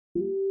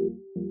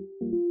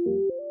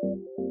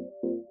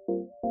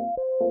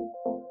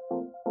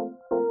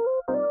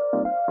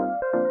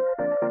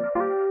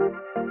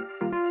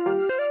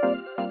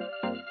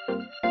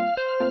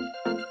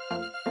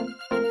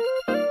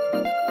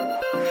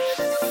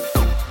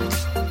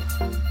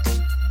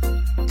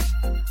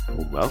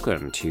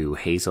Welcome to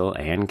Hazel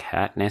and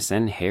Katniss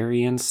and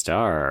Harry and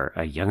Star,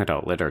 a young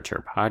adult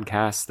literature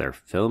podcast, their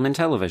film and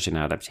television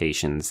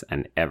adaptations,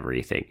 and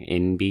everything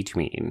in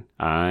between.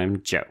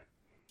 I'm Joe.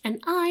 And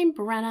I'm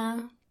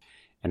Brenna.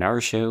 And our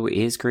show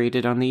is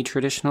created on the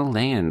traditional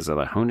lands of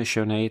the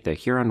Haudenosaunee, the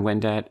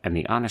Huron-Wendat, and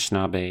the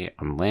Anishinaabe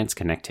on lands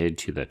connected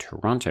to the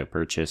Toronto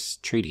Purchase,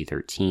 Treaty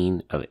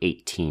 13 of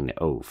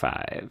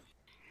 1805.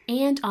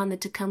 And on the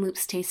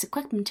Tk'emlúps te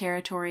Secwepemc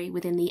territory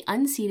within the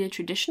unceded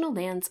traditional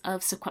lands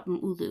of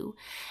Secwepemc-Ulu.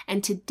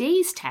 And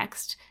today's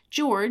text,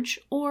 George,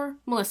 or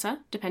Melissa,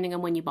 depending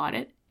on when you bought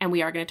it, and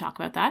we are going to talk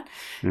about that,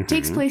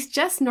 takes place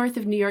just north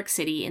of New York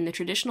City in the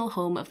traditional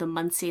home of the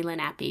Munsee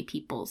Lenape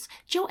peoples.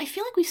 Joe, I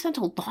feel like we've spent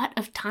a lot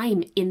of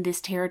time in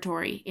this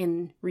territory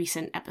in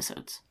recent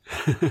episodes.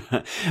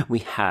 We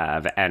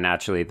have, and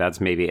actually that's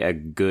maybe a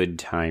good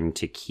time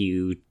to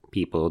cue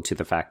people to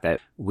the fact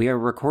that we are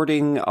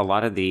recording a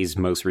lot of these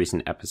most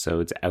recent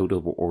episodes out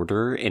of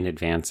order in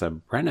advance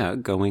of Brenna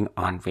going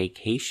on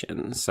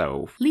vacation.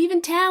 So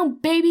leaving town,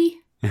 baby.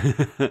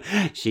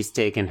 She's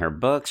taking her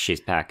books, she's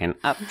packing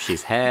up,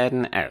 she's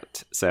heading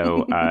out.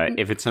 So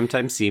if it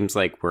sometimes seems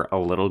like we're a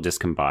little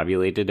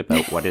discombobulated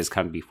about what has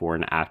come before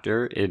and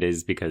after, it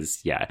is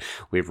because,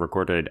 we've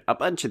recorded a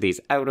bunch of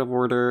these out of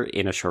order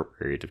in a short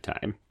period of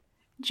time.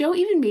 Joe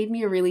even made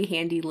me a really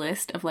handy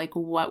list of like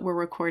what we're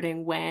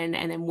recording when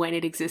and then when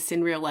it exists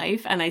in real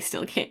life, and I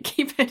still can't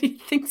keep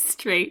anything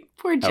straight.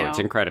 Poor Joe. Oh, it's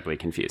incredibly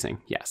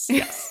confusing. Yes.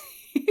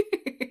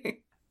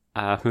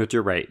 But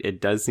you're right.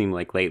 It does seem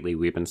like lately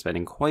we've been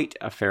spending quite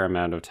a fair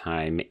amount of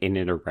time in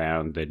and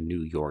around the New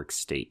York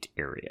State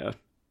area.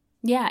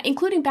 Yeah,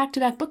 including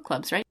back-to-back book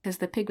clubs, right? Because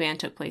the Pigman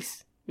took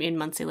place in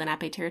Munsee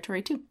Lenape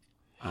territory too.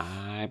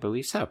 I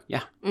believe so,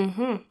 yeah.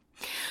 Mm-hmm.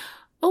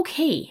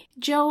 Okay,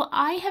 Joe,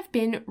 I have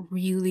been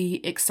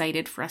really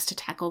excited for us to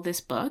tackle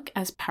this book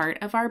as part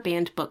of our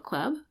band book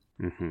club.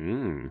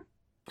 Mm-hmm.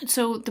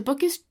 So the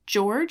book is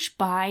George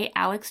by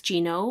Alex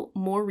Gino,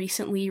 more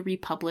recently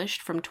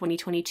republished from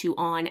 2022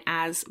 on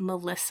as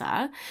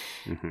Melissa.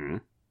 Mm-hmm.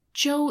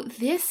 Joe,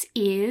 this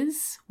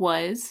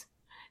was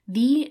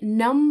the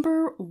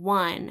number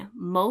one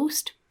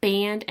most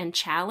banned and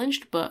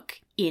challenged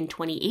book in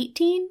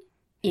 2018,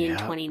 in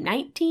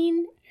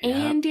 2019,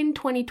 and in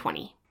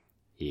 2020.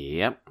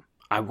 Yep.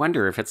 I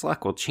wonder if its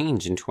luck will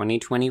change in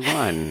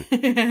 2021.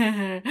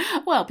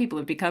 Well, people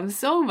have become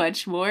so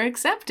much more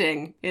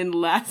accepting in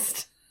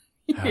last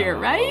year,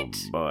 right?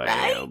 Boy,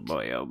 right? Oh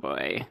boy, oh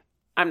boy.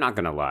 I'm not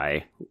going to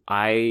lie.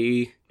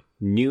 I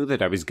knew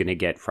that I was going to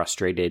get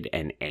frustrated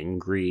and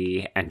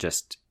angry and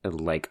just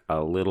like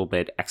a little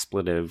bit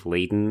expletive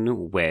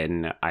laden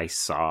when I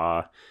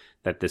saw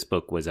that this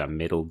book was a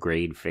middle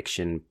grade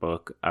fiction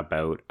book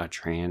about a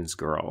trans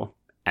girl.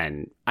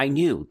 And I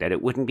knew that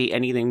it wouldn't be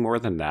anything more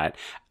than that.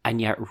 And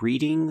yet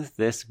reading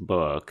this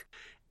book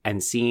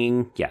and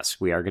seeing, yes,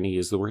 we are going to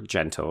use the word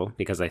gentle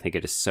because I think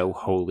it is so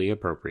wholly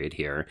appropriate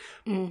here.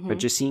 Mm-hmm. But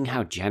just seeing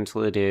how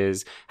gentle it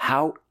is,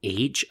 how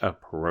age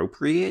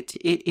appropriate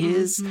it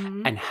is,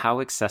 and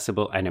how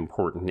accessible and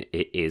important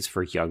it is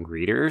for young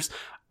readers.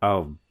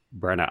 Oh,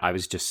 Brenna, I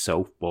was just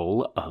so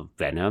full of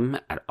venom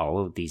at all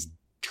of these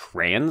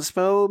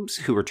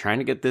transphobes who were trying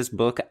to get this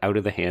book out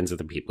of the hands of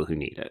the people who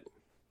need it.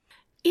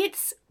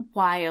 It's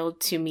wild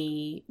to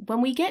me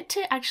when we get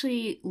to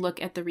actually look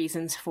at the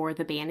reasons for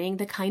the banning,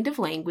 the kind of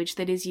language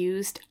that is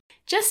used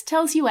just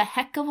tells you a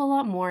heck of a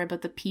lot more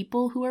about the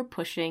people who are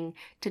pushing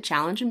to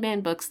challenge and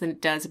ban books than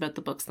it does about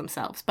the books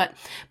themselves. But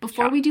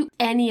before we do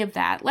any of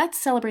that, let's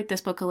celebrate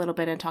this book a little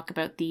bit and talk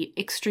about the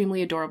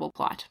extremely adorable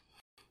plot.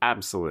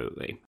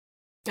 Absolutely.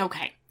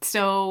 Okay,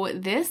 so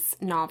this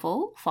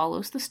novel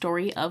follows the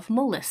story of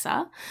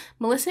Melissa.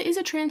 Melissa is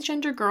a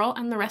transgender girl,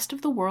 and the rest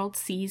of the world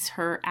sees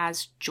her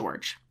as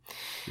George.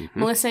 Mm-hmm.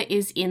 Melissa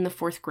is in the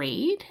 4th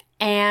grade,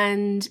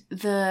 and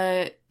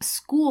the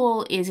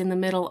school is in the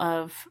middle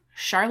of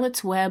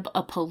Charlotte's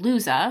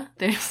Web-a-Palooza.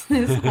 There's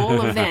this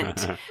whole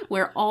event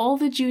where all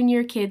the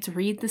junior kids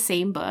read the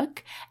same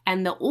book,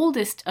 and the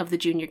oldest of the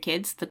junior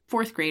kids, the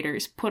 4th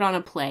graders, put on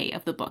a play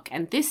of the book.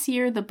 And this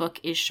year, the book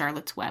is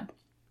Charlotte's Web.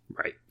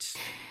 Right.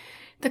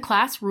 The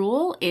class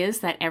rule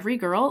is that every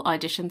girl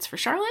auditions for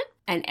Charlotte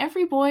and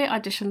every boy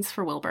auditions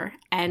for Wilbur.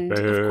 And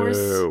of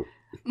course,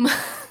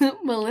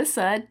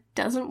 Melissa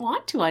doesn't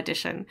want to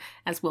audition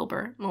as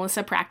Wilbur.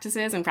 Melissa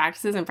practices and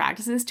practices and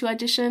practices to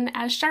audition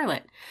as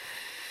Charlotte.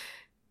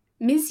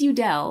 Ms.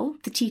 Udell,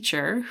 the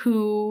teacher,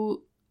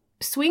 who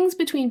swings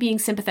between being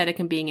sympathetic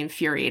and being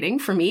infuriating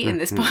for me in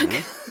this book.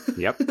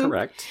 Yep,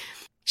 correct.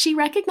 She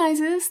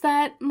recognizes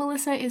that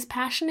Melissa is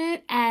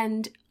passionate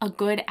and a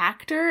good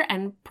actor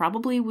and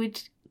probably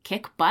would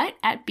kick butt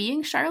at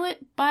being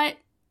Charlotte, but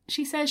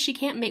she says she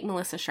can't make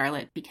Melissa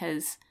Charlotte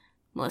because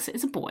Melissa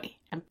is a boy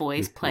and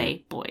boys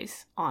play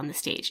boys on the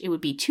stage. It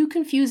would be too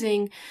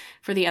confusing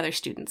for the other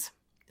students.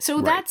 So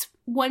that's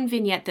one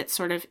vignette that's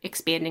sort of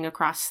expanding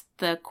across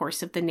the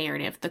course of the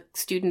narrative. The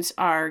students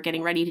are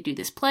getting ready to do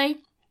this play,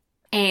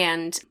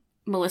 and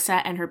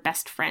Melissa and her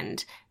best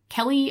friend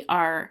Kelly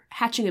are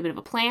hatching a bit of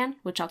a plan,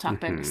 which I'll talk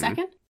about in a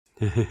second.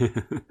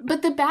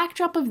 But the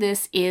backdrop of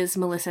this is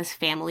Melissa's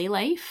family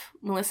life.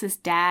 Melissa's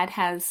dad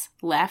has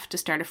left to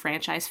start a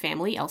franchise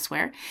family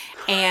elsewhere.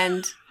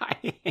 And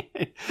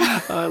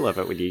I love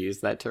it when you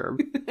use that term.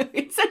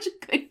 It's such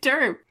a good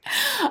term.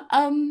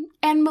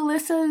 And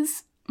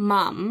Melissa's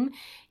mom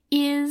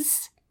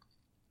is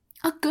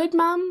a good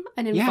mom,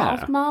 an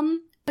involved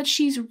mom, but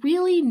she's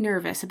really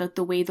nervous about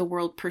the way the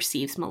world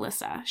perceives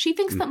Melissa. She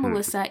thinks that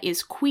Melissa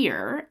is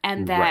queer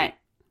and that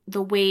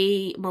the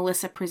way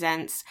Melissa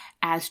presents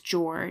as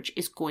George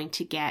is going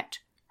to get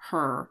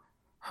her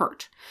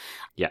hurt.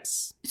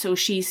 Yes. So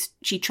she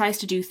tries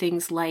to do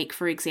things like,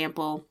 for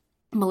example,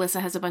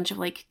 Melissa has a bunch of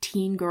like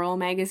teen girl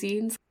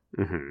magazines,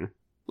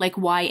 like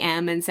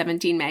YM and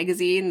 17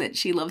 magazine that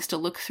she loves to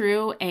look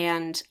through,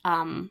 and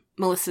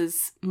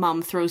Melissa's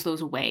mom throws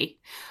those away.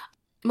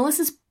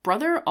 Melissa's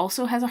brother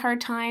also has a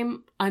hard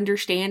time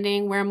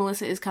understanding where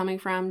Melissa is coming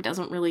from,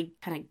 doesn't really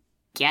kind of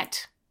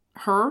get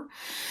her.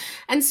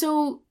 And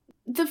so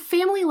the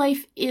family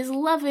life is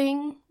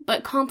loving,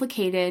 but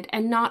complicated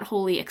and not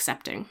wholly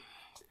accepting.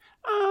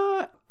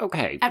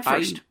 Okay. At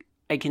first.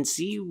 I can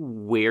see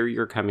where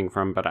you're coming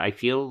from, but I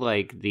feel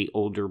like the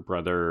older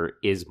brother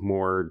is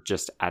more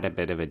just at a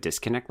bit of a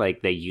disconnect.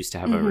 Like they used to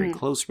have a very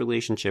close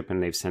relationship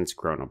and they've since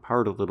grown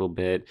apart a little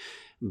bit.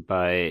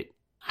 But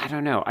I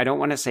don't know. I don't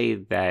want to say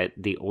that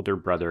the older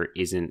brother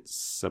isn't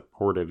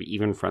supportive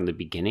even from the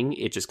beginning.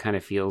 It just kind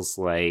of feels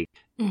like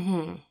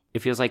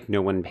it feels like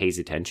no one pays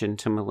attention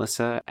to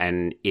Melissa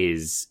and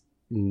is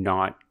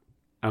not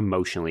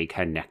emotionally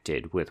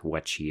connected with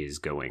what she is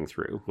going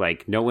through.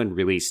 Like no one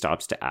really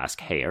stops to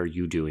ask, hey, are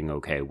you doing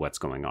okay? What's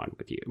going on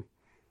with you?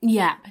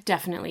 Yeah,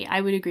 definitely.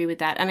 I would agree with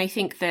that. And I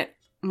think that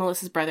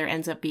Melissa's brother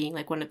ends up being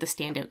like one of the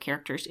standout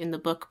characters in the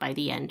book by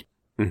the end.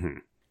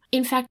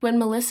 In fact, when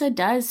Melissa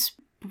does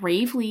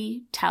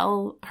bravely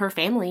tell her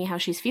family how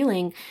she's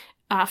feeling,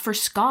 for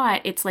Scott,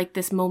 it's like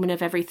this moment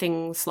of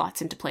everything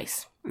slots into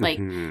place.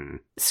 Like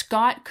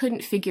Scott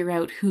couldn't figure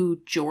out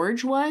who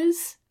George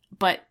was,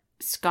 but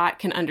Scott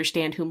can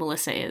understand who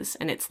Melissa is,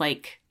 and it's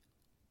like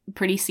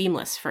pretty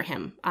seamless for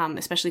him,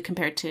 especially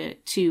compared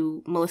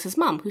to Melissa's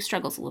mom, who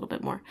struggles a little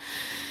bit more.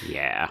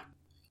 Yeah.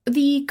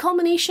 The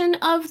culmination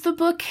of the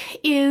book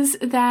is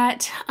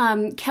that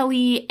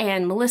Kelly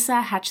and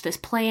Melissa hatch this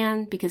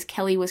plan because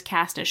Kelly was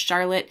cast as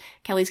Charlotte.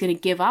 Kelly's going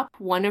to give up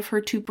one of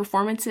her 2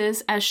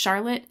 performances as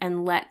Charlotte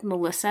and let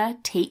Melissa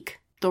take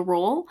the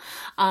role.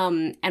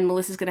 And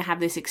Melissa's going to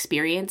have this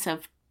experience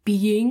of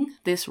being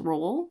this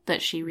role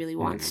that she really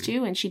wants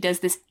to, and she does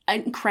this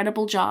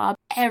incredible job.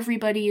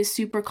 Everybody is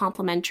super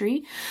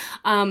complimentary.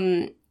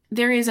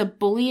 There is a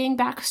bullying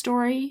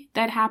backstory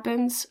that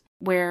happens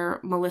where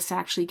Melissa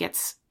actually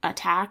gets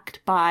attacked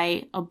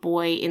by a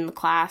boy in the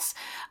class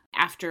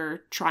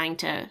after trying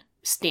to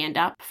stand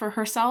up for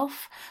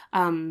herself.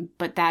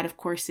 But that, of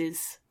course,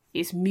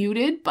 is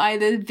muted by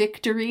the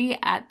victory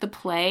at the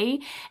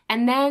play.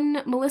 And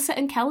then Melissa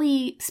and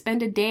Kelly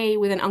spend a day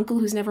with an uncle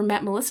who's never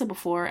met Melissa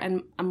before,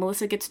 and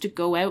Melissa gets to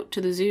go out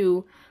to the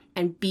zoo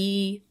and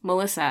be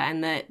Melissa.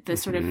 And the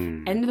sort of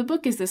end of the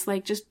book is this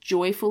like just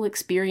joyful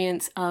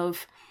experience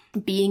of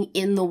being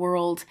in the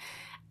world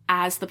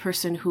as the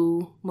person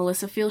who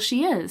Melissa feels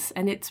she is.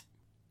 And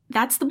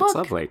that's the book. It's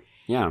lovely.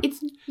 Yeah.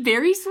 It's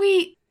very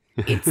sweet.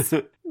 It's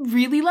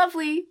really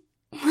lovely.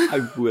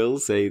 I will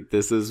say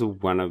this is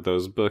one of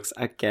those books,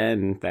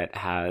 again, that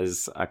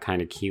has a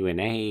kind of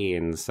Q&A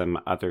and some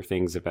other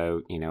things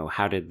about, you know,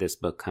 how did this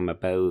book come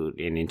about,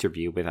 an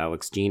interview with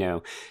Alex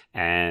Gino.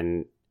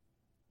 And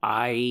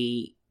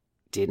I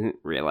didn't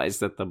realize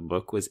that the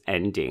book was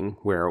ending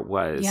where it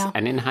was. Yeah.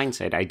 And in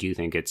hindsight, I do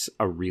think it's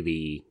a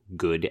really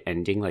good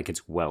ending. Like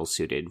it's well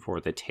suited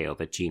for the tale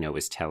that Gino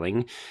is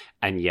telling.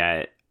 And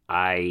yet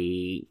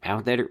I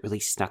found that it really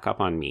snuck up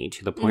on me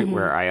to the point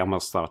where I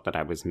almost thought that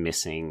I was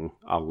missing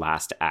a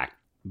last act.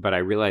 But I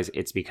realize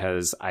it's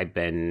because I've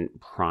been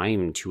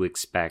primed to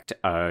expect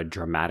a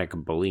dramatic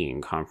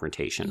bullying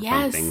confrontation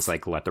from things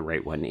like Let the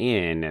Right One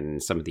In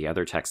and some of the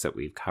other texts that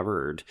we've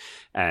covered.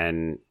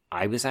 And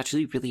I was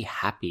actually really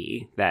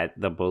happy that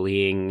the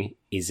bullying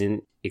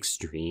isn't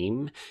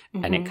extreme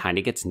and it kind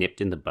of gets nipped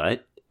in the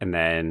butt. And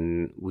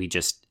then we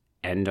just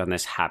end on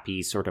this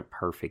happy, sort of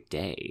perfect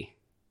day.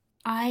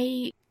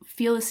 I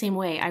feel the same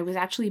way. I was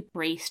actually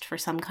braced for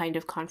some kind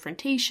of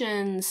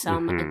confrontation,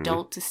 some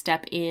adult to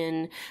step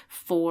in,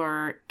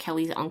 for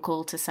Kelly's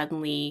uncle to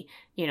suddenly,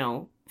 you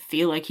know,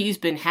 feel like he's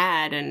been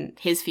had and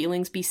his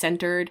feelings be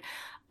centered.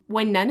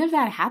 When none of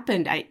that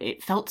happened,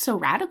 it felt so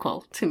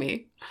radical to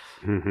me.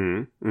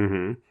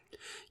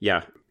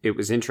 Yeah, it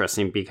was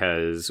interesting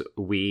because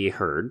we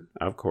heard,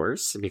 of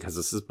course, because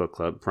this is book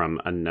club, from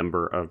a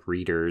number of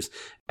readers.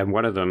 And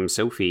one of them,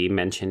 Sophie,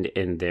 mentioned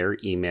in their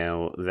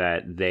email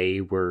that they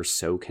were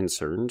so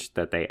concerned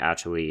that they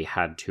actually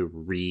had to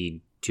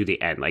read to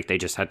the end. Like they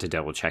just had to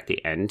double check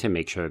the end to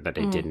make sure that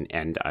it didn't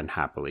end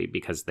unhappily,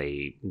 because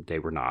they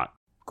were not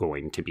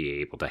going to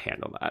be able to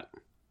handle that.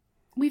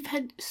 We've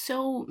had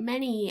so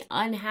many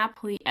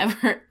unhappily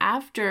ever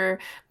after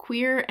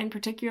queer and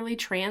particularly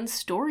trans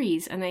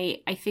stories, and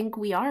I think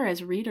we are,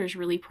 as readers,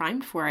 really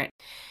primed for it.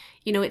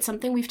 You know, it's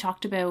something we've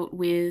talked about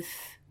with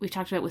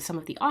some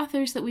of the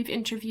authors that we've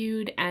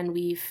interviewed, and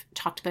we've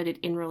talked about it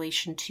in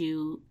relation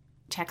to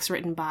texts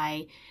written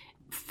by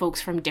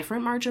folks from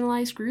different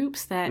marginalized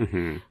groups that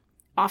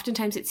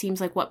oftentimes it seems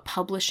like what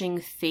publishing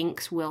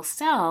thinks will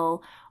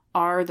sell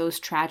are those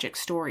tragic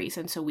stories.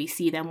 And so we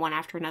see them one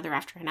after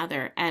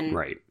another. And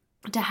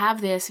to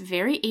have this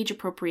very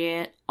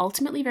age-appropriate,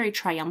 ultimately very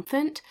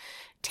triumphant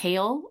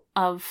tale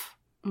of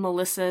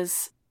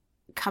Melissa's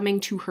coming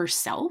to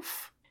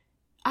herself,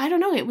 I don't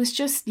know, it was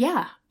just,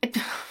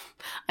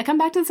 I come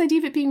back to this idea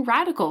of it being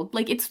radical.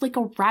 Like, it's like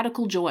a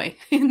radical joy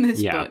in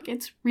this book.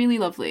 It's really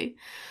lovely.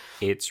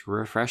 It's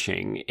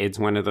refreshing. It's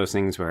one of those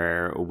things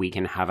where we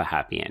can have a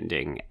happy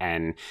ending.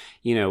 And,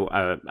 you know,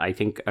 I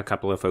think a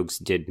couple of folks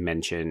did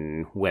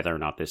mention whether or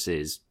not this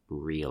is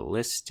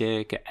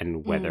realistic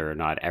and whether or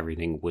not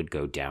everything would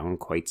go down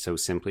quite so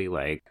simply,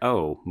 like,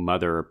 oh,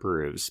 mother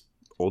approves,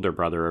 older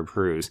brother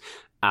approves,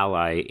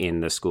 ally in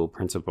the school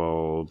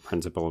principal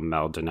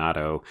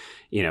Maldonado,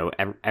 you know,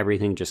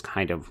 everything just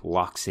kind of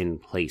locks in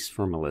place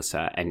for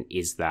Melissa. And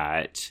is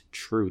that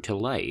true to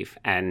life?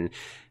 And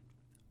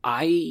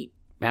I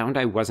found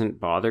I wasn't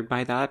bothered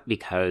by that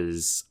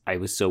because I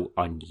was so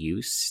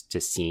unused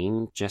to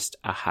seeing just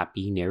a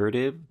happy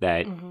narrative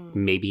that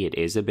maybe it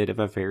is a bit of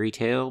a fairy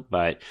tale,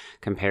 but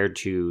compared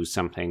to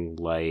something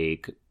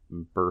like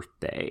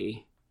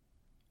Birthday,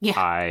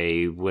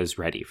 I was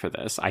ready for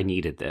this. I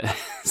needed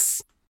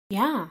this.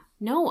 Yeah,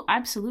 no,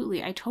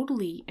 absolutely. I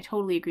totally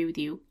agree with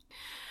you.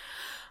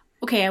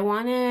 Okay, I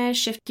want to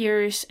shift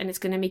gears, and it's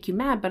going to make you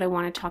mad, but I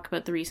want to talk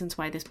about the reasons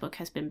why this book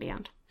has been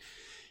banned.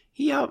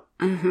 Yep.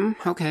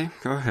 Okay,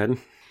 go ahead.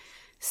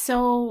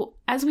 So,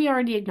 as we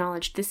already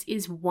acknowledged, this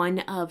is one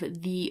of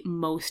the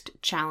most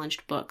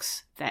challenged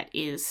books that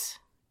is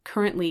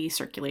currently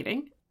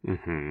circulating.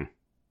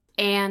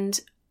 And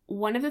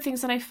one of the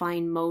things that I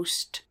find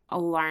most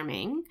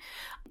alarming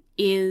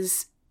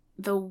is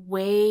the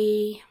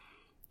way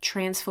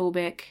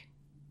transphobic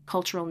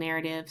cultural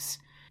narratives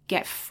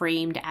get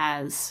framed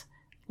as,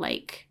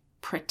 like,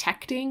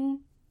 protecting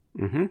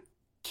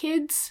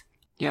kids.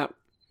 Yep.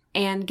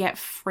 And get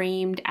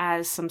framed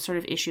as some sort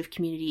of issue of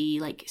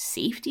community, like,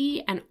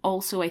 safety. And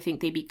also, I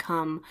think they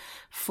become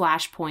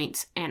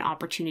flashpoints and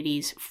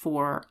opportunities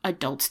for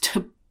adults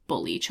to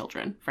bully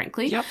children,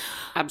 frankly. Yep,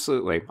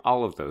 absolutely.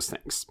 All of those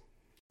things.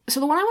 So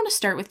the one I want to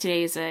start with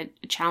today is a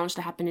challenge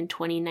that happened in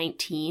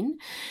 2019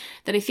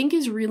 that I think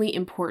is really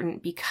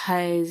important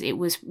because it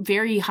was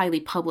very highly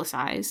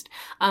publicized.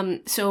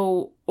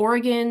 So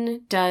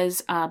Oregon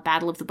does a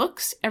Battle of the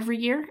Books every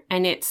year,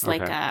 and it's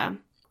like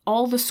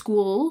all the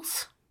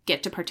schools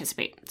get to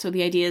participate. So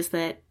the idea is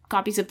that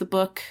copies of the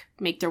book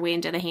make their way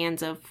into the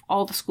hands of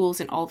all the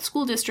schools in all the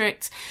school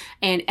districts,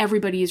 and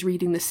everybody is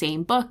reading the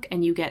same book,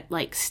 and you get,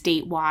 like,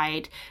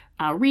 statewide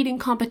reading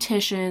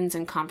competitions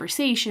and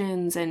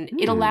conversations, and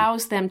it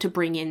allows them to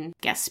bring in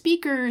guest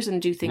speakers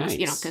and do things,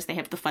 you know, because they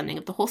have the funding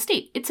of the whole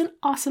state. It's an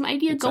awesome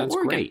idea. Go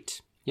Oregon.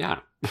 Great. Yeah.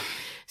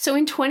 So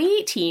in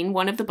 2018,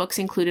 one of the books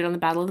included on the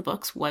Battle of the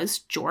Books was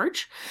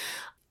George,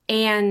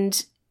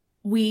 and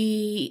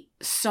we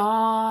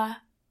saw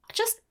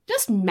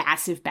just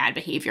massive bad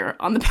behavior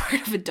on the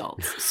part of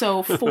adults.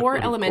 So 4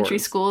 elementary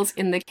schools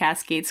in the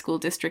Cascade School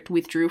District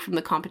withdrew from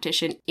the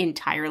competition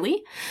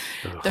entirely.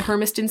 The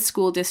Hermiston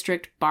School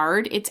District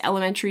barred its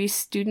elementary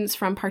students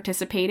from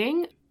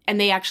participating, and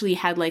they actually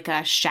had, like,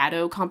 a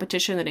shadow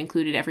competition that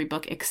included every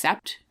book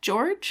except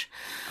George.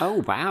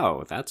 Oh,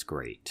 wow. That's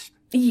great.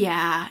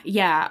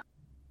 Yeah.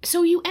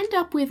 So you end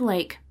up with,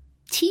 like,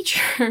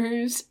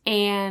 teachers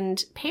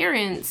and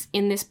parents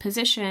in this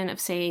position of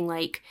saying,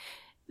 like,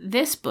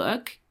 this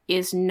book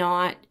is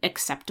not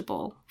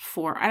acceptable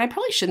for, and I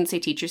probably shouldn't say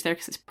teachers there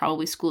because it's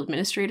probably school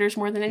administrators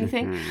more than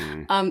anything,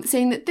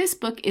 saying that this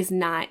book is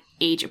not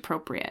age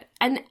appropriate.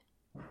 And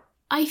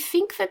I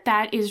think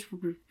that is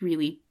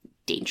really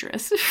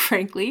dangerous,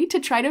 frankly, to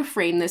try to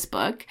frame this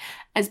book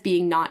as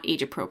being not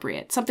age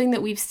appropriate. Something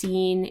that we've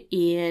seen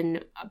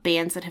in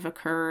bans that have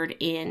occurred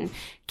in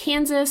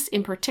Kansas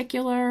in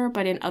particular,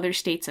 but in other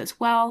states as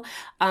well,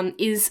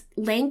 is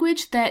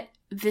language that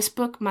this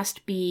book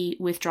must be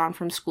withdrawn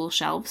from school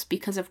shelves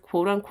because of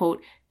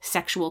quote-unquote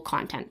sexual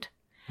content.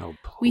 Oh,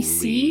 please. We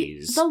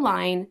see the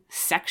line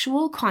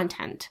sexual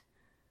content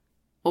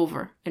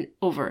over and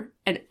over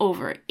and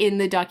over in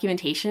the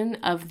documentation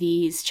of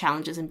these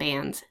challenges and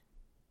bans.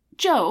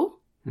 Joe,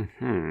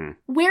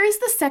 where is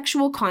the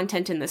sexual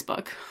content in this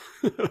book?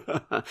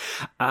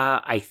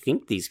 I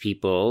think these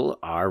people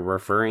are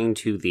referring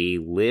to the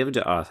lived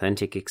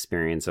authentic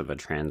experience of a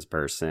trans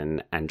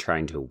person and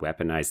trying to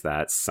weaponize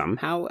that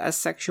somehow as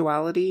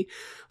sexuality.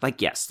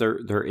 Like, yes,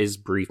 there is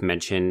brief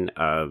mention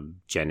of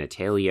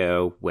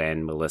genitalia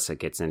when Melissa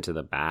gets into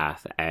the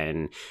bath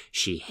and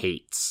she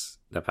hates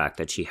the fact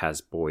that she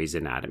has boys'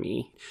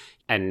 anatomy.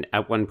 And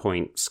at one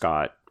point,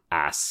 Scott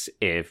asks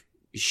if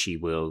she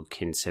will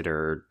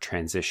consider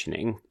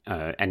transitioning.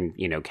 And,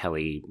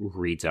 Kelly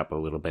reads up a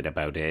little bit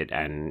about it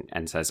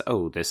and says,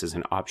 oh, this is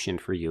an option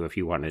for you if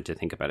you wanted to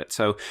think about it.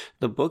 So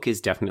the book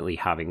is definitely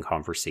having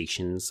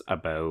conversations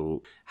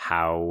about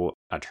how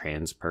a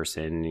trans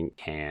person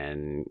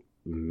can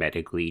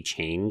medically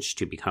change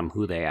to become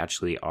who they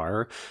actually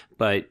are,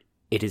 but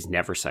it is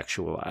never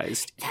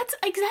sexualized.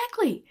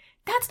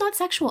 That's not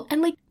sexual.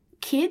 And like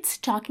kids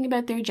talking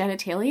about their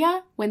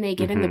genitalia when they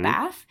get in the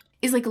bath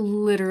is like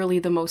literally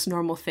the most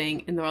normal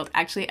thing in the world.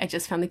 Actually, I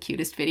just found the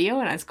cutest video,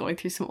 and I was going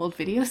through some old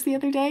videos the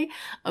other day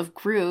of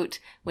Groot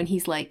when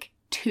he's like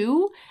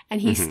 2 and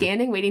he's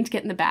standing waiting to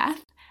get in the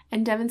bath.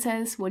 And Devin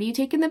says, what do you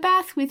take in the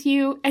bath with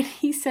you? And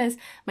he says,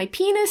 my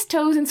penis,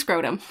 toes, and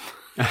scrotum.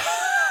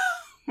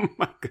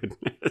 My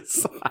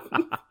goodness.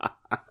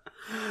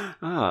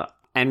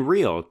 And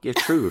real,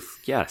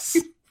 truth, yes.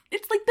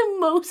 It's like the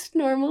most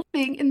normal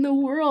thing in the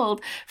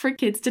world for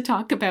kids to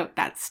talk about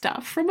that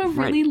stuff from a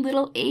really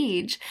little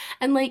age.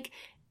 And like,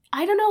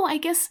 I don't know, I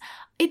guess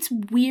it's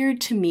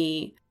weird to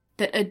me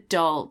that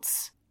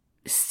adults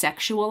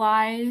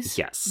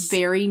sexualize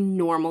very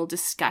normal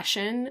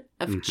discussion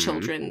of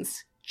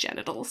children's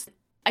genitals.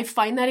 I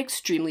find that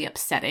extremely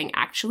upsetting,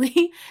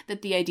 actually,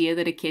 that the idea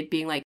that a kid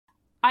being like,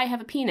 I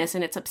have a penis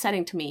and it's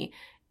upsetting to me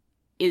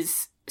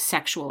is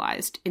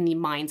sexualized in the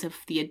minds of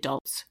the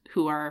adults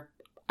who are,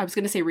 I was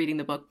going to say reading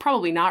the book,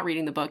 probably not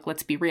reading the book,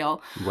 let's be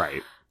real.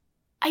 Right.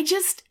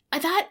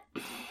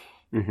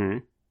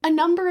 A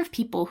number of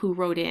people who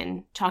wrote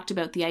in talked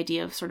about the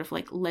idea of sort of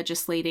like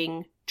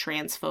legislating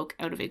trans folk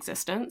out of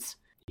existence.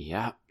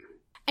 Yeah.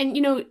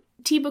 And,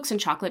 Tea Books and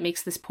Chocolate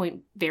makes this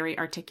point very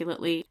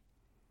articulately.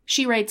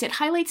 She writes, it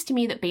highlights to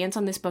me that bans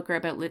on this book are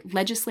about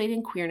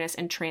legislating queerness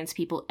and trans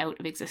people out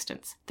of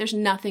existence. There's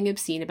nothing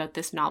obscene about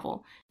this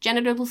novel.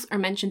 Genitals are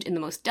mentioned in the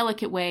most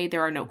delicate way.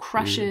 There are no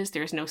crushes.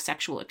 There's no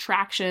sexual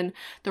attraction.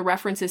 The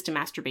references to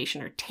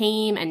masturbation are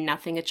tame and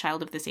nothing a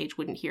child of this age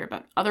wouldn't hear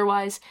about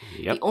otherwise.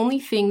 Yep. The only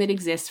thing that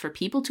exists for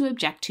people to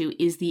object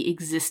to is the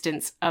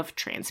existence of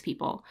trans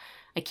people.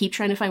 I keep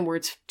trying to find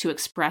words to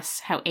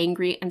express how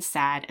angry and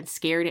sad and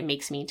scared it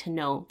makes me to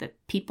know that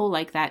people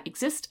like that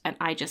exist and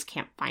I just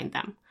can't find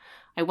them.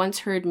 I once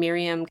heard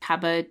Miriam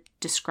Kaba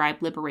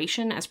describe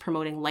liberation as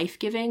promoting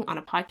life-giving on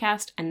a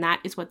podcast, and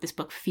that is what this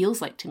book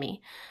feels like to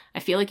me. I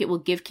feel like it will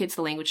give kids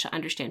the language to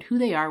understand who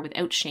they are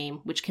without shame,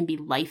 which can be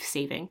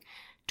life-saving.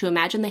 To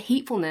imagine the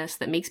hatefulness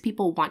that makes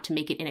people want to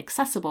make it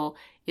inaccessible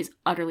is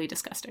utterly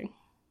disgusting.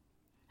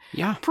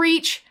 Yeah.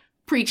 Preach,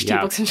 Tea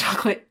Books and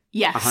Chocolate.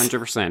 Yes.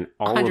 100%.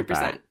 All 100%. Of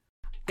that.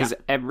 Because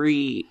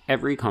every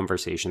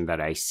conversation that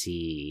I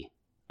see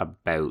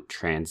about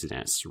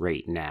transness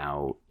right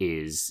now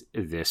is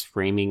this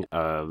framing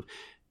of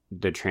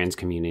the trans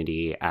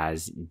community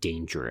as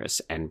dangerous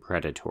and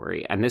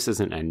predatory. And this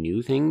isn't a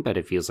new thing, but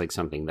it feels like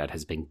something that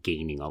has been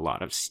gaining a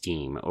lot of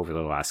steam over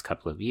the last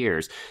couple of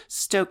years,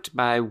 stoked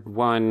by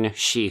one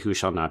she who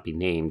shall not be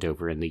named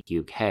over in the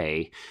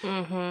UK.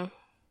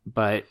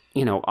 But,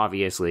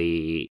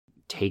 obviously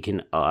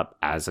taken up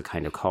as a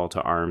kind of call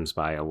to arms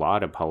by a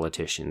lot of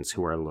politicians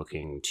who are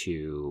looking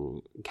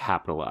to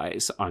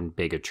capitalize on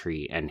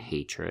bigotry and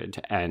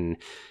hatred. And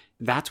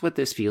that's what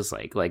this feels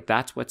like. Like,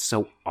 that's what's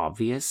so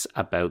obvious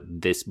about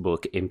this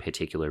book in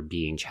particular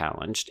being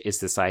challenged, is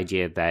this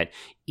idea that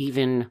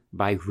even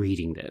by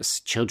reading this,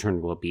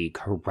 children will be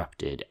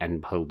corrupted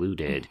and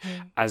polluted,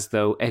 as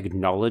though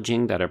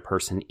acknowledging that a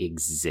person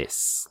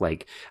exists.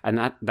 Like,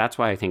 and that's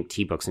why I think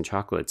Tea Books and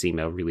Chocolate's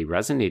email really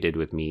resonated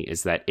with me,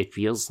 is that it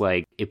feels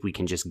like if we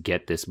can just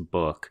get this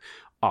book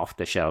off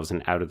the shelves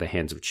and out of the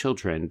hands of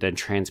children, then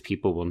trans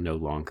people will no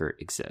longer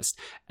exist.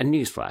 And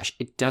newsflash,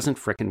 it doesn't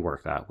frickin'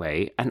 work that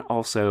way. And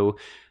also,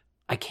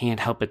 I can't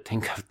help but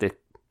think of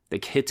the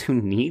kids who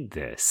need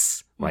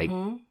this. Like,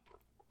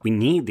 we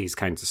need these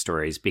kinds of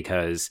stories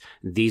because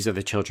these are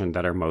the children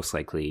that are most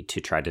likely to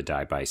try to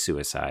die by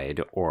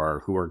suicide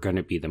or who are going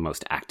to be the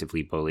most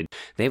actively bullied.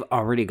 They've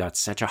already got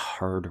such a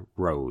hard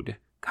road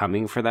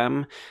coming for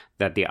them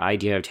that the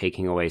idea of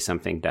taking away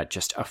something that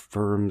just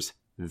affirms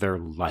their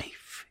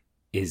life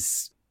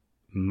is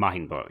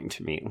mind-blowing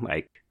to me.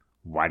 Like,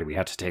 why do we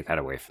have to take that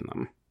away from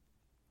them?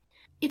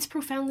 It's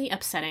profoundly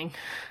upsetting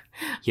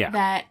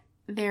that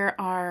there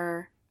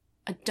are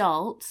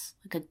adults,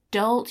 like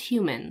adult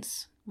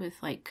humans with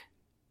like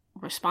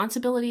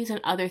responsibilities and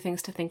other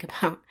things to think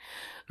about,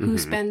 who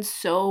spend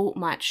so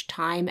much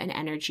time and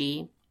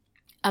energy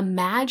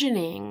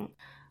imagining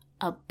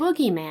a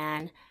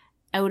boogeyman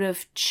out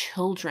of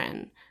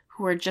children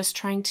who are just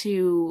trying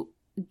to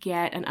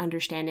get an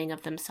understanding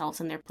of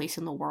themselves and their place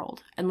in the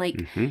world. And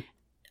like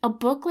a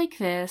book like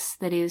this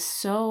that is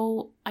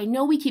so, I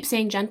know we keep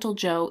saying gentle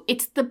Joe,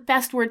 it's the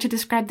best word to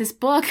describe this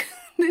book.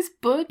 This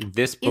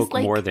book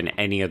like, more than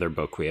any other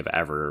book we have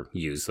ever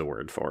used the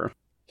word for.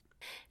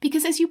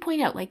 Because as you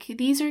point out, like,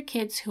 these are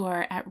kids who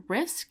are at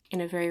risk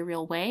in a very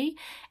real way.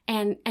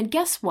 And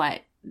guess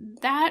what?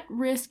 That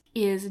risk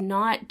is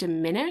not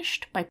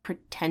diminished by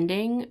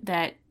pretending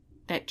that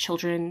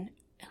children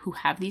who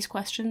have these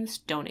questions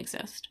don't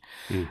exist.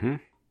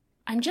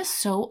 I'm just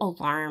so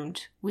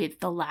alarmed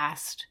with the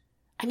last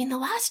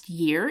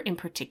year in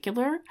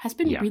particular has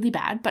been really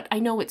bad, but I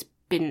know it's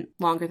been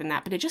longer than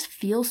that, but it just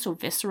feels so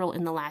visceral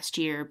in the last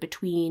year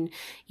between,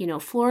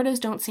 Florida's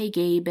Don't Say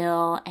Gay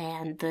bill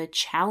and the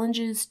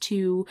challenges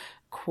to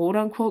quote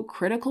unquote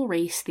critical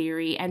race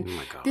theory and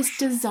this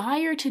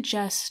desire to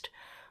just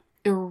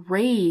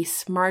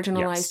erase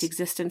marginalized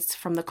existence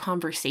from the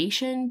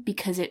conversation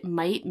because it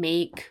might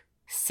make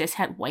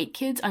cishet white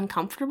kids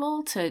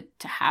uncomfortable to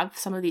have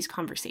some of these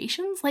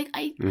conversations.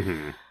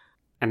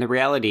 And the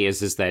reality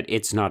is that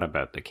it's not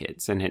about the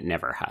kids, and it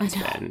never has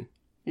been.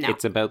 No.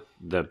 It's about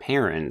the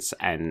parents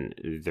and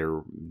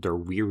their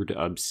weird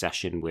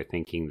obsession with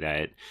thinking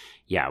that,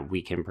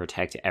 we can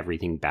protect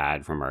everything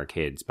bad from our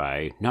kids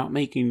by not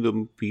making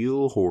them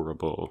feel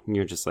horrible. And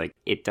you're just like,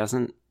 it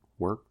doesn't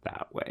work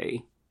that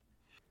way.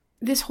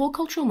 This whole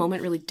cultural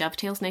moment really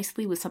dovetails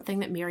nicely with something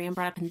that Miriam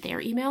brought up in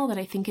their email that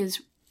I think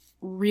is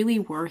really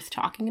worth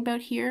talking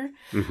about here.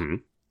 Mm-hmm.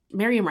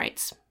 Miriam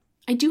writes,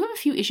 I do have a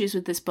few issues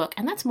with this book,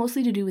 and that's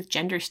mostly to do with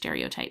gender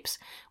stereotypes.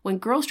 When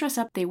girls dress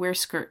up, they wear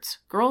skirts.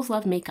 Girls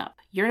love makeup.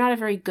 You're not a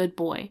very good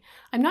boy.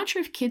 I'm not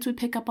sure if kids would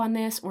pick up on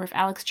this, or if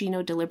Alex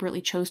Gino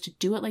deliberately chose to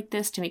do it like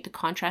this to make the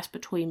contrast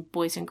between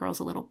boys and girls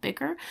a little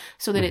bigger,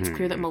 so that it's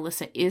clear that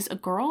Melissa is a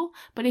girl,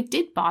 but it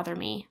did bother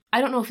me. I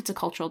don't know if it's a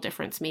cultural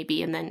difference,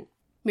 maybe, and then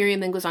Miriam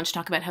then goes on to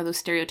talk about how those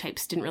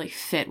stereotypes didn't really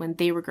fit when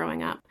they were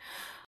growing up.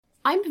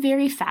 I'm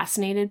very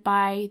fascinated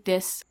by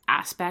this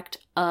aspect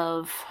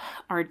of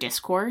our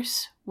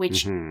discourse,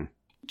 which,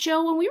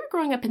 Joe, when we were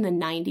growing up in the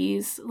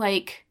 90s,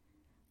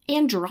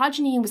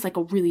 androgyny was a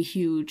really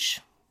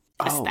huge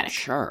aesthetic. Oh,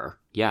 sure.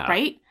 Yeah.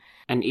 Right?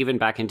 And even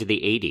back into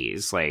the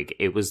 80s,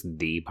 it was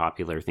the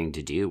popular thing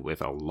to do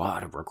with a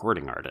lot of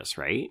recording artists,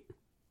 right?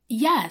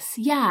 Yes,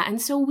 yeah.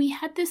 And so we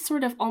had this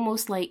sort of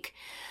almost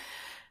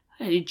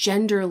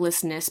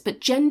genderlessness,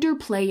 but gender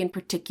play in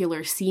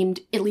particular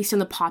seemed, at least in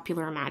the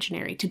popular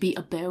imaginary, to be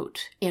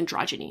about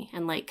androgyny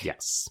and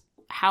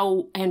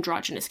how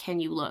androgynous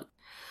can you look.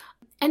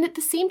 And at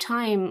the same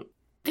time,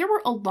 there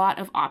were a lot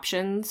of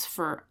options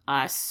for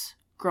us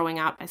growing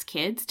up as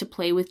kids to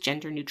play with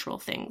gender neutral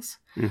things.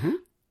 Mm-hmm.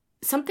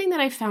 Something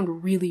that I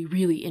found really,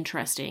 really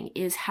interesting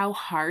is how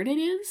hard it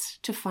is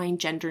to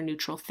find gender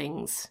neutral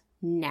things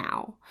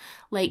now.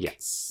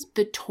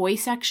 The toy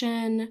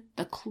section,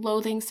 the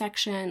clothing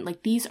section,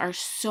 these are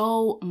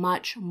so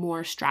much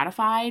more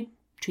stratified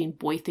between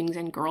boy things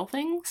and girl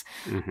things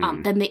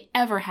than they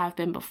ever have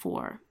been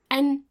before.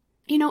 And,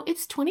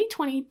 it's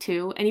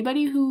 2022.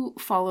 Anybody who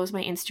follows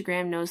my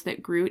Instagram knows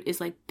that Groot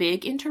is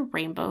big into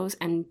rainbows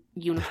and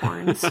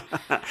unicorns.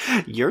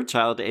 Your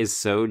child is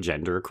so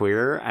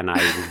genderqueer, and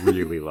I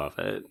really love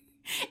it.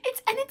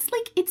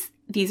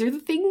 These are the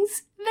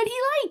things that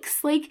he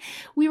likes.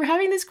 We were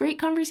having this great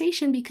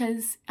conversation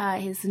because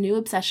his new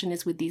obsession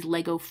is with these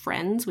Lego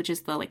Friends, which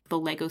is the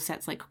Lego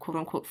sets, quote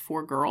unquote,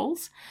 for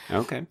girls.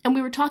 Okay. And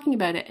we were talking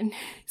about it, and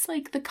it's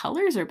the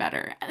colors are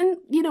better. And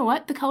you know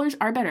what? The colors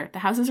are better. The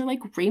houses are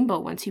rainbow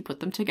once you put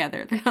them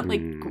together. They're not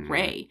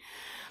gray.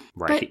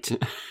 Right.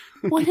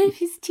 But one of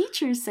his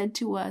teachers said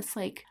to us,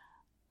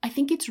 I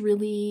think it's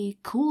really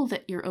cool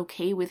that you're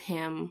okay with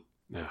him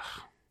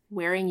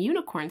wearing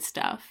unicorn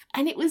stuff.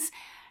 And it was,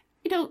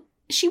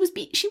 she was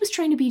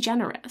trying to be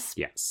generous.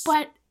 Yes.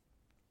 But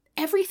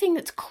everything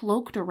that's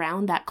cloaked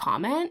around that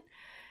comment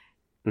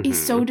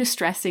is so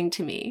distressing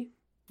to me.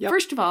 Yep.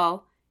 First of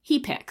all, he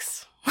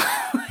picks.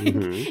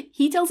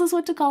 He tells us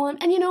what to call him.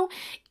 And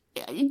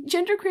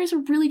genderqueer is a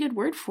really good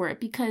word for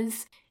it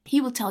because he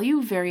will tell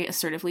you very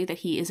assertively that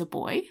he is a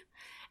boy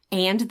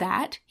and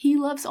that he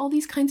loves all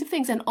these kinds of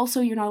things. And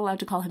also, you're not allowed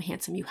to call him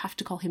handsome. You have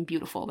to call him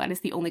beautiful. That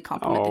is the only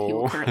compliment that he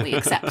will currently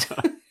accept.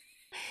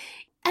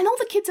 And all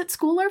the kids at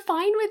school are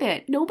fine with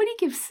it. Nobody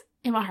gives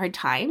him a hard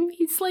time.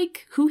 He's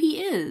who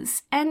he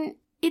is. And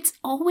it's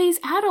always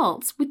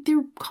adults with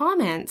their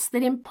comments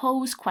that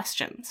impose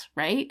questions,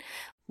 right?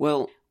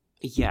 Well,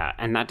 yeah,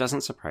 and that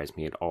doesn't surprise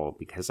me at all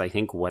because I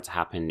think what's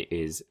happened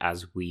is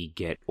as we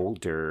get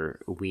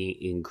older, we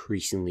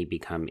increasingly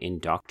become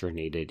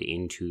indoctrinated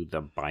into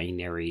the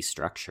binary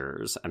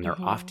structures, and they're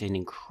often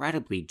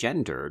incredibly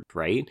gendered,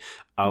 right,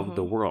 of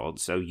the world.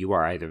 So you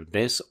are either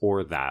this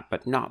or that,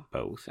 but not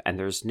both. And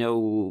there's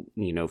no,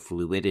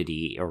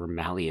 fluidity or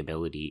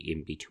malleability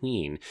in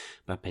between.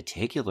 But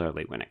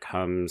particularly when it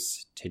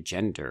comes to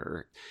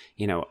gender,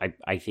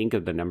 I think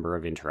of the number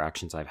of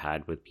interactions I've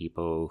had with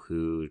people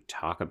who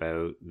talk about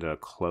the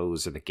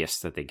clothes or the gifts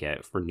that they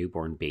get for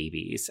newborn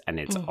babies, and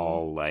it's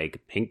all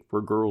pink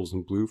for girls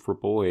and blue for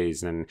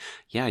boys, and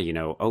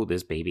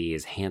this baby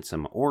is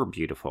handsome or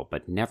beautiful,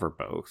 but never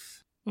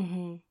both.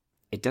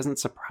 It doesn't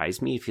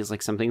surprise me. It feels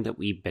like something that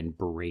we've been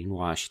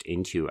brainwashed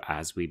into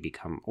as we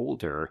become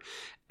older.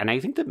 And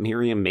I think that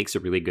Miriam makes a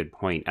really good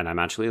point, and I'm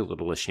actually a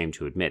little ashamed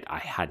to admit I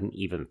hadn't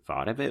even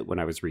thought of it when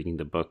I was reading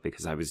the book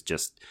because I was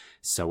just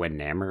so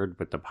enamored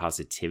with the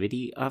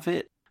positivity of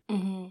it.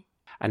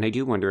 And I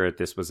do wonder if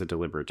this was a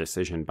deliberate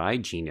decision by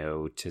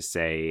Gino to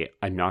say,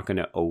 I'm not going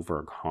to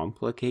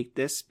overcomplicate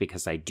this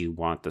because I do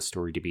want the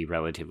story to be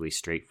relatively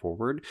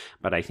straightforward.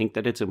 But I think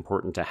that it's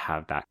important to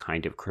have that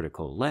kind of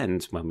critical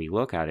lens when we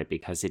look at it,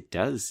 because it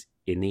does,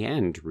 in the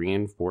end,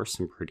 reinforce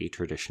some pretty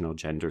traditional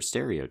gender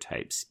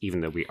stereotypes,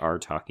 even though we are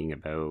talking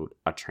about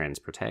a trans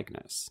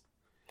protagonist.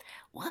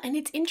 Well, and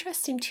it's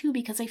interesting, too,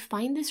 because I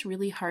find this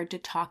really hard to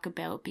talk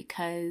about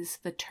because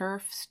the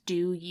TERFs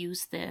do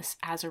use this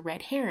as a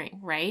red herring,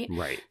 right?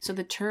 Right. So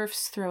the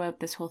TERFs throw out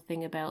this whole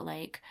thing about,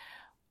 like,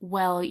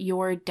 well,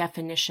 your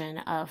definition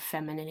of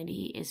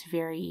femininity is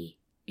very,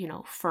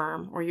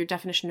 firm, or your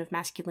definition of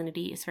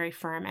masculinity is very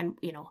firm. And,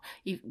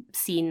 you've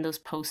seen those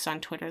posts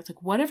on Twitter. It's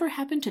like, whatever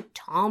happened to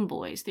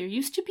tomboys? There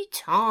used to be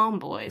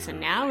tomboys, and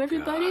now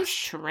everybody's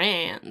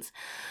trans.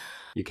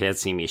 You can't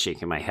see me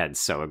shaking my head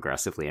so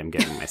aggressively. I'm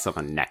giving myself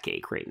a neck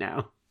ache right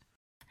now.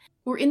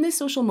 We're in this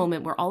social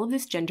moment where all of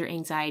this gender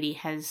anxiety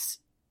has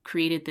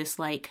created this,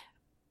 like,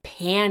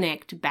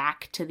 panicked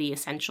back to the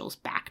essentials,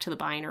 back to the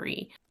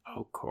binary.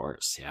 Oh, of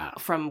course, yeah.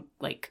 From,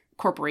 like,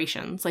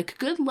 corporations. Like,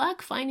 good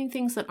luck finding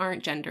things that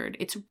aren't gendered.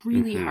 It's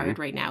really hard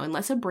right now.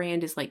 Unless a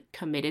brand is, like,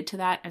 committed to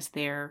that as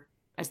their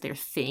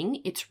thing,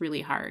 it's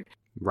really hard.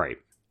 Right.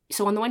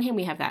 So on the one hand,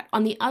 we have that.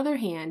 On the other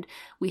hand,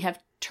 we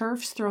have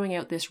TERFs throwing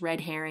out this red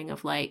herring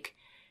of, like,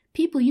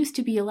 people used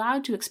to be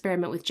allowed to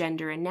experiment with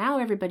gender and now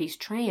everybody's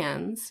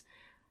trans.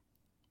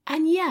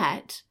 And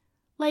yet,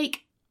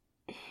 like,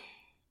 I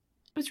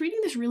was reading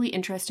this really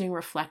interesting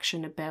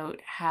reflection about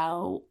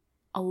how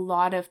a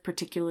lot of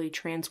particularly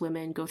trans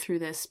women go through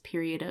this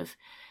period of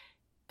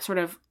sort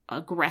of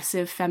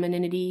aggressive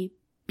femininity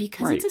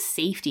because it's a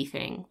safety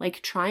thing.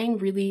 Like, trying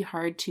really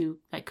hard to,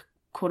 like,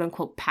 quote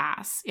unquote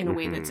pass in a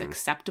way that's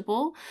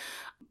acceptable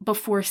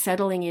before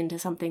settling into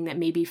something that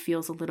maybe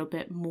feels a little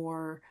bit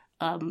more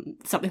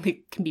something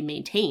that can be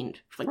maintained,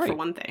 like, for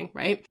one thing,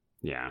 right?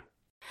 Yeah.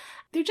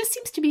 There just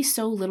seems to be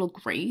so little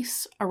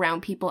grace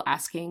around people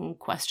asking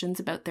questions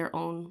about their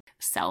own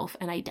self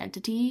and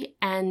identity,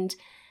 and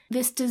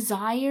this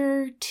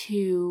desire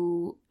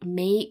to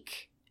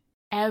make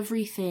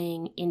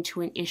everything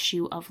into an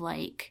issue of,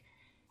 like,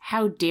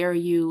 how dare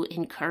you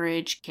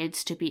encourage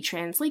kids to be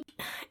trans? Like,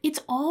 it's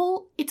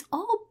all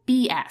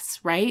BS,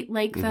 right?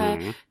 Like,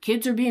 the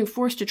kids are being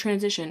forced to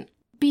transition.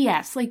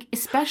 BS. Like,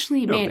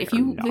 especially, No, man, if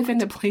you not. live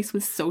in a place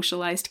with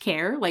socialized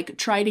care, like,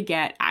 try to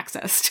get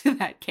access to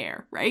that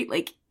care, right?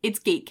 Like, it's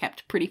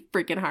gatekept pretty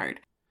freaking hard.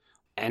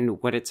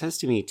 And what it says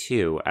to me,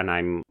 too, and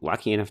I'm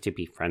lucky enough to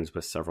be friends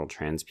with several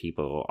trans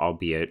people,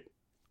 albeit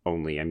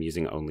I'm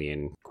using only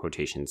in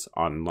quotations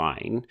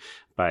online,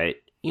 but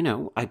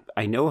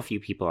I know a few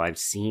people. I've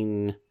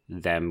seen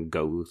them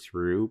go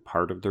through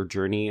part of their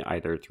journey,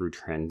 either through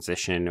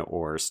transition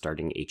or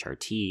starting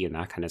HRT and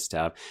that kind of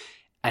stuff.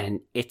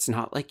 And it's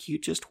not like you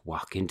just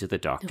walk into the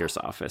doctor's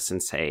office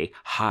and say,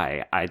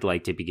 hi, I'd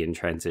like to begin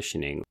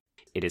transitioning.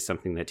 It is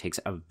something that takes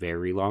a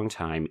very long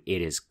time.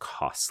 It is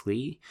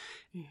costly.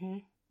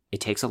 It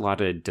takes a lot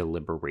of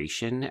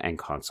deliberation and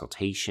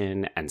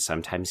consultation and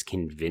sometimes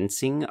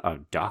convincing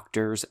of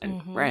doctors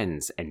and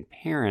friends and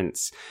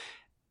parents.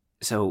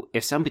 So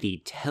if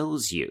somebody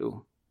tells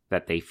you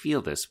that they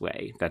feel this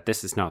way, that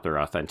this is not their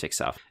authentic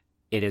self,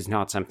 it is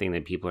not something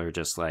that people are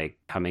just, like,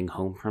 coming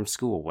home from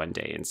school one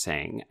day and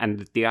saying.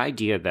 And the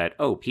idea that,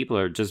 people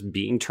are just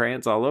being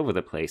trans all over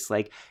the place,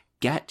 like,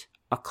 get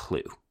a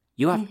clue.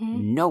 You have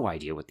no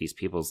idea what these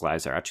people's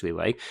lives are actually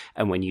like.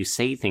 And when you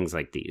say things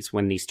like these,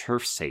 when these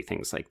TERFs say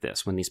things like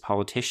this, when these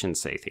politicians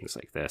say things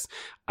like this,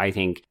 I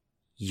think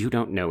you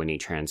don't know any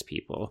trans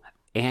people,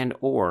 and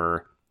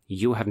or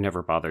you have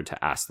never bothered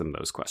to ask them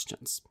those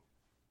questions.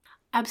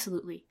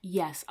 Absolutely.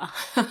 Yes,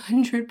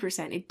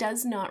 100%. It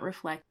does not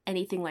reflect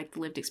anything like the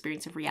lived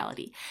experience of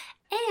reality.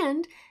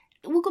 And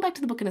we'll go back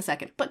to the book in a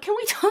second, but can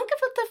we talk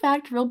about the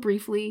fact real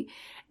briefly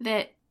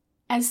that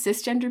as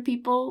cisgender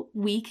people,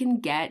 we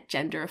can get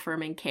gender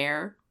affirming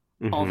care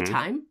all the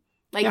time?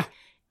 Like,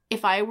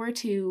 if I were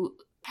to,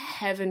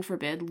 heaven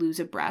forbid, lose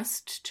a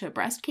breast to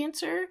breast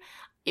cancer,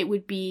 it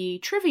would be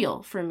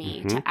trivial for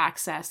me to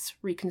access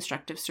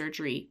reconstructive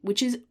surgery,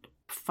 which is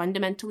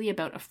fundamentally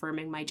about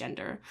affirming my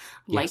gender.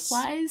 Yes.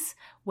 Likewise,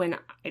 when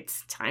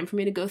it's time for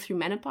me to go through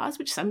menopause,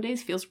 which some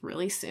days feels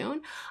really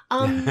soon,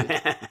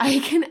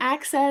 I can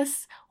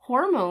access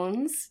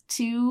hormones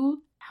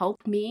to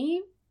help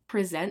me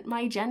present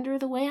my gender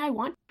the way I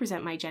want to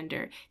present my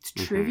gender. It's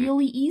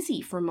trivially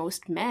easy for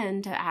most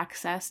men to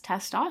access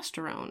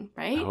testosterone,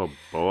 right? Oh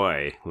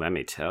boy, let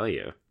me tell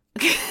you.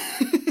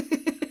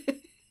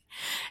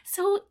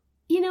 So,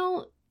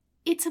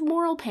 it's a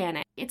moral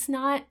panic. It's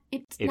not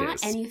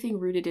anything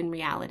rooted in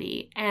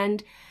reality.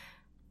 And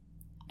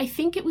I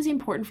think it was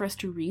important for us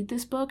to read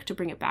this book, to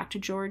bring it back to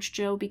George,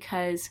 Joe,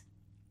 because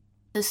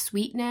the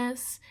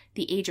sweetness,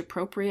 the age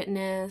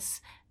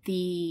appropriateness,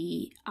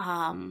 the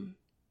I'm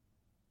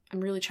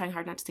really trying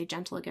hard not to say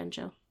gentle again,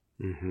 Joe.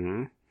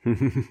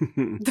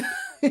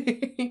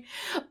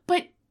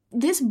 But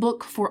this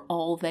book, for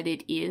all that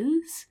it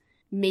is,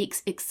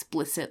 makes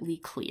explicitly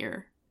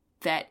clear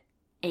that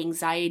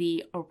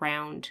anxiety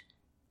around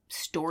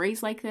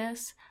stories like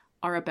this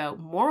are about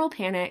moral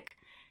panic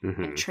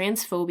and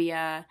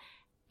transphobia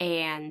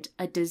and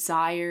a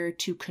desire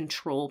to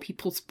control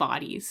people's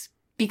bodies,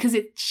 because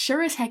it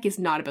sure as heck is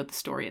not about the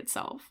story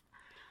itself.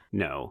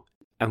 No.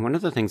 And one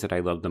of the things that I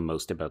love the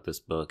most about this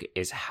book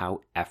is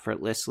how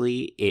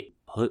effortlessly it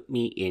put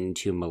me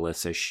into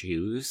Melissa's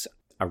shoes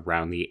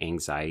around the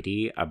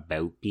anxiety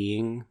about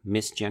being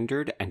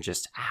misgendered, and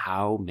just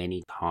how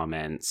many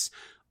comments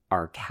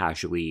are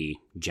casually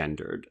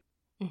gendered.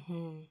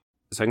 Mm-hmm.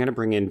 So I'm going to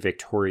bring in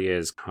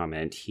Victoria's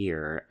comment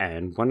here.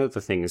 And one of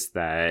the things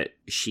that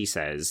she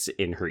says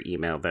in her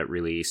email that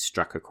really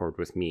struck a chord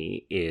with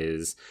me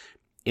is,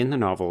 in the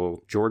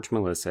novel, George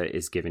Melissa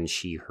is given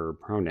she, her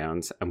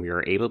pronouns, and we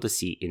are able to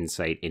see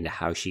insight into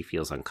how she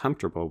feels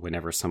uncomfortable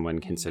whenever someone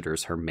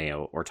considers her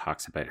male or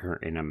talks about her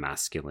in a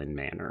masculine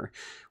manner.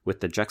 With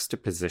the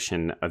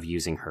juxtaposition of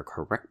using her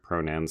correct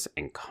pronouns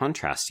and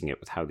contrasting it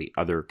with how the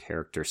other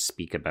characters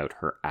speak about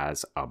her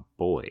as a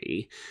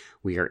boy,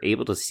 we are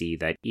able to see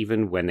that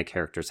even when the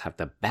characters have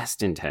the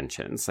best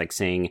intentions, like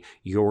saying,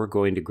 "You're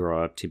going to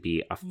grow up to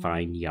be a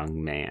fine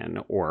young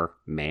man," or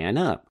 "man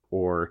up,"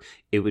 or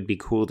 "it would be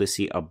cool to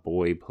see a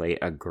boy play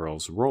a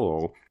girl's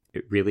role,"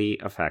 it really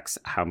affects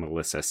how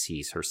Melissa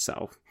sees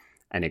herself.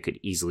 And it could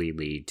easily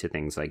lead to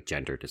things like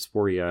gender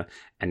dysphoria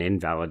and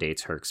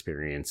invalidates her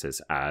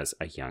experiences as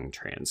a young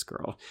trans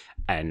girl.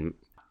 And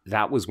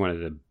that was one of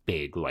the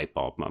big light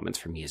bulb moments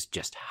for me, is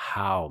just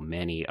how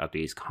many of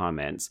these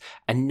comments,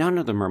 and none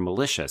of them are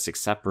malicious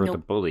except for the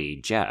bully,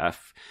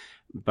 Jeff.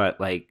 But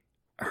like,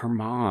 her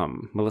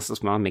mom,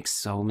 Melissa's mom, makes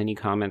so many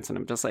comments, and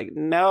I'm just like,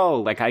 no.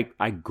 Like,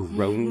 I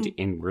groaned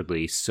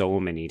inwardly so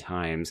many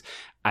times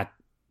at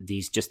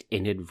these just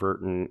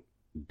inadvertent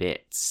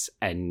bits.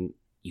 And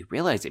you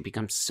realize it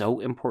becomes so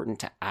important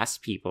to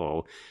ask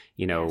people,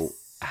 you know,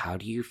 how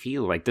do you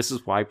feel? Like, this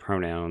is why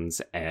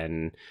pronouns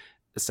and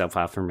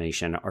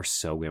self-affirmation are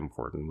so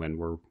important when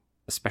we're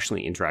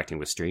especially interacting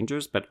with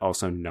strangers, but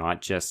also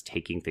not just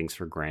taking things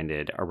for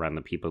granted around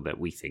the people that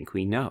we think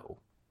we know.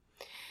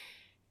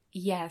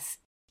 Yes.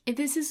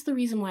 This is the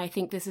reason why I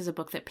think this is a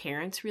book that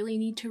parents really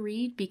need to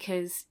read,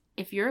 because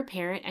if you're a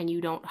parent and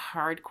you don't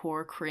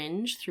hardcore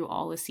cringe through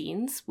all the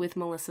scenes with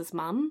Melissa's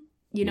mom,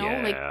 you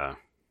know, like,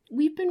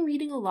 we've been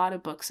reading a lot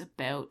of books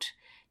about,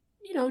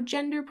 you know,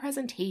 gender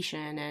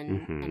presentation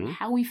and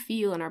how we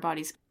feel in our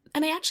bodies.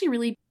 And I actually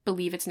really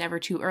believe it's never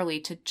too early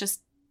to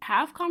just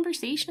have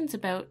conversations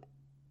about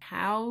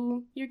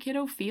how your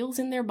kiddo feels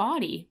in their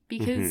body,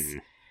 because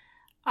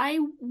I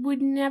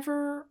would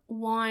never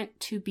want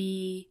to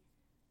be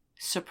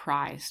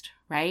surprised,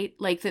 right?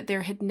 Like, that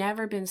there had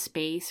never been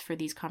space for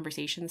these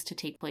conversations to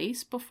take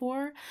place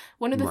before.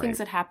 One of the things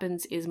that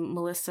happens is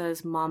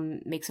Melissa's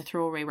mom makes a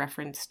throwaway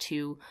reference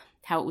to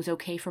how it was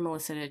okay for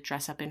Melissa to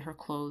dress up in her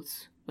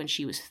clothes when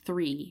she was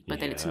 3, but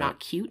that it's not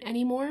cute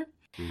anymore.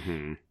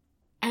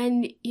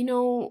 And, you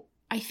know,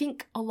 I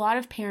think a lot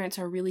of parents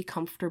are really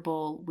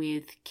comfortable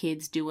with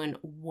kids doing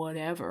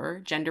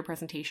whatever gender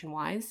presentation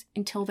wise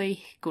until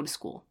they go to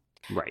school.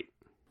 Right.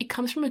 It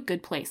comes from a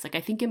good place. Like,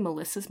 I think in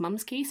Melissa's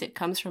mom's case, it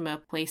comes from a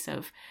place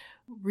of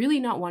really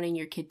not wanting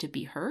your kid to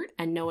be hurt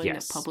and knowing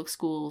that public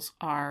schools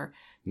are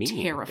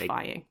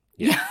terrifying.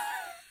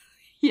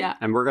 Yeah.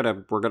 And we're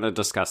gonna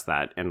discuss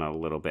that in a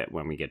little bit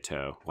when we get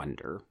to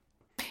Wonder.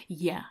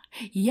 Yeah.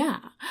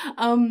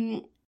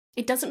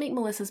 It doesn't make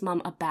Melissa's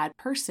mom a bad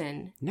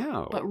person.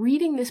 No. But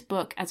reading this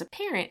book as a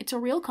parent, it's a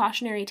real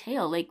cautionary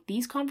tale. Like,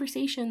 these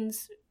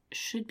conversations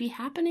should be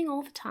happening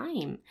all the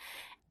time.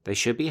 They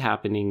should be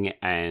happening,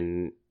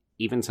 and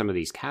even some of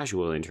these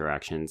casual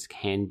interactions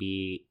can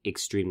be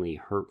extremely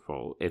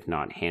hurtful if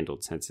not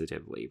handled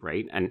sensitively,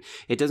 right? And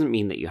it doesn't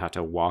mean that you have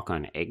to walk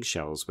on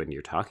eggshells when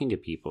you're talking to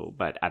people,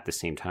 but at the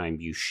same time,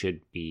 you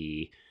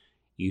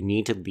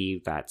need to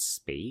leave that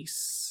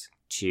space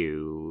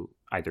to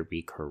either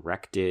be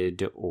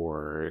corrected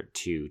or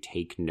to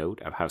take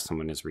note of how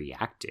someone is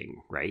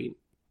reacting, right?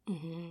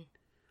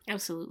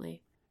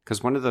 Absolutely.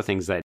 Because one of the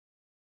things that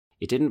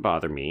it didn't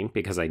bother me,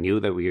 because I knew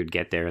that we would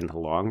get there in the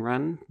long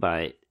run,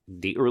 but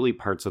the early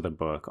parts of the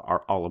book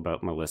are all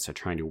about Melissa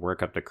trying to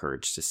work up the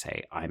courage to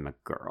say, "I'm a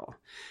girl."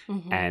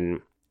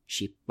 And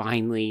she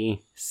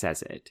finally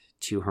says it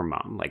to her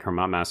mom. Like, her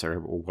mom asks her,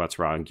 "What's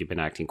wrong? You've been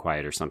acting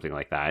quiet," or something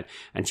like that.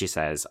 And she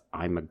says,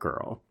 "I'm a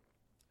girl."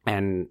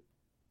 And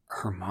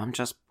her mom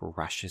just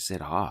brushes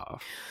it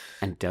off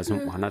and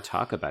doesn't want to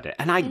talk about it.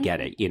 And I get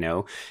it, you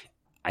know.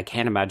 I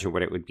can't imagine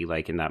what it would be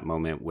like in that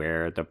moment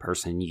where the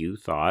person you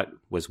thought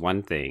was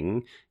one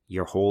thing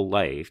your whole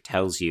life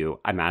tells you,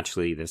 "I'm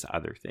actually this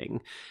other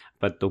thing."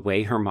 But the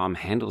way her mom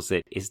handles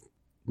it is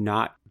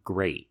not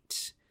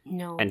great.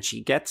 No. And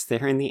she gets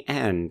there in the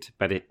end,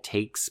 but it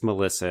takes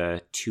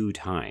Melissa 2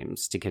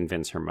 times to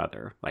convince her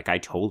mother. Like, "I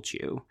told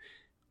you,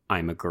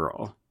 I'm a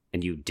girl,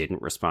 and you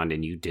didn't respond,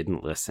 and you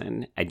didn't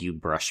listen, and you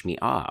brushed me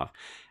off."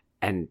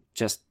 And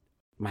just,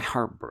 my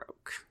heart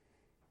broke.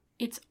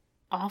 It's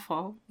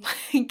awful.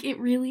 Like, it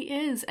really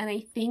is. And I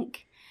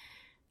think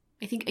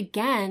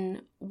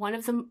again, one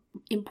of the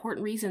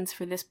important reasons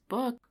for this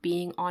book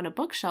being on a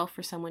bookshelf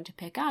for someone to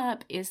pick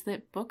up is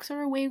that books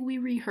are a way we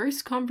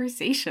rehearse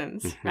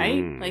conversations,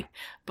 right? Like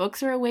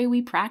books are a way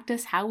we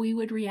practice how we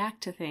would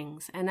react to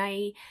things. And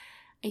I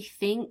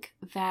think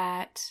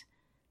that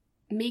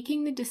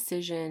making the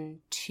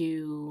decision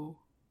to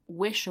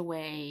wish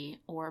away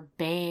or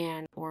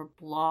ban or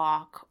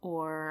block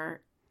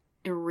or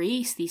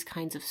erase these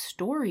kinds of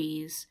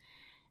stories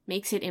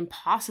makes it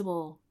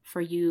impossible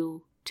for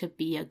you to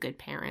be a good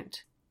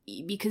parent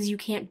because you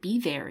can't be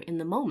there in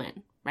the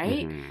moment,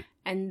 right?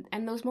 And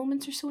those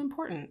moments are so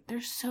important.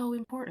 They're so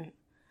important.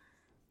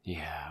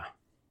 Yeah.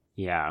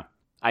 Yeah.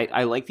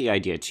 I like the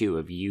idea, too,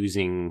 of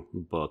using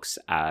books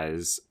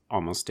as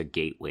almost a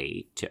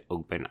gateway to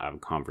open up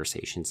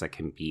conversations that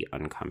can be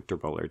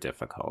uncomfortable or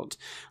difficult.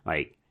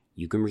 Like,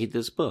 you can read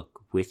this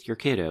book with your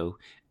kiddo,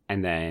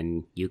 and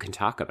then you can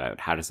talk about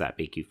how does that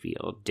make you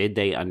feel? Did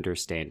they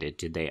understand it?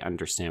 Did they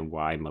understand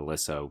why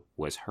Melissa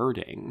was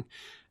hurting?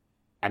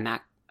 And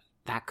that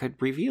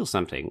could reveal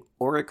something.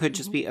 Or it could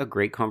just be a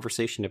great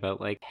conversation about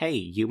like, hey,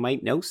 you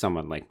might know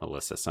someone like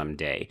Melissa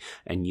someday,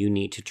 and you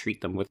need to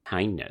treat them with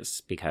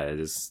kindness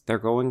because they're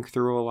going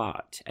through a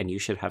lot, and you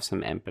should have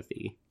some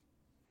empathy.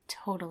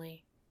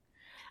 Totally.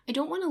 I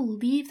don't want to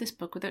leave this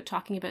book without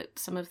talking about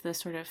some of the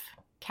sort of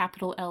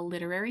capital L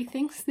literary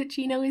things that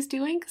Gino is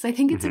doing, because I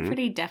think it's a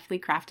pretty deftly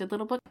crafted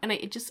little book. And I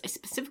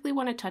specifically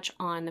want to touch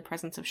on the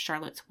presence of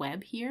Charlotte's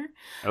Web here.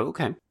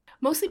 Okay.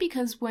 Mostly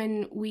because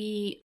when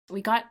we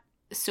got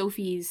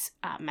Sophie's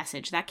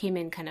message, that came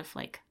in kind of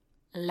like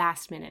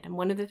last minute. And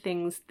one of the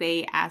things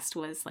they asked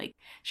was like,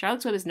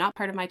 Charlotte's Web is not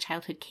part of my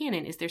childhood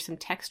canon. Is there some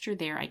texture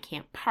there I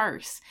can't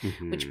parse?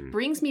 Which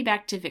brings me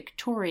back to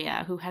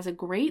Victoria, who has a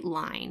great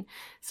line.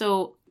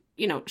 So,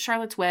 you know,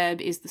 Charlotte's Web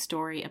is the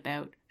story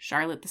about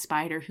Charlotte the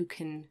spider who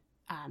can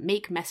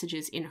make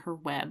messages in her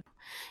web.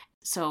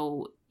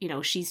 So, you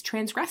know, she's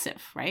transgressive,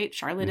 right?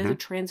 Charlotte is a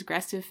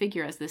transgressive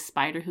figure as this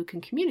spider who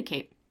can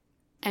communicate.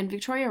 And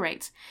Victoria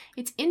writes,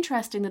 it's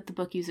interesting that the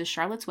book uses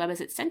Charlotte's Web as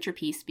its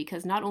centerpiece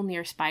because not only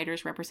are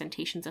spiders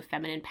representations of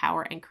feminine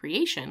power and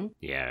creation,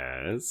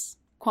 yes,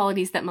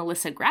 qualities that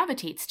Melissa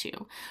gravitates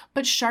to,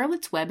 but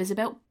Charlotte's Web is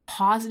about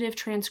positive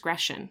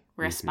transgression,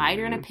 where a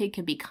spider and a pig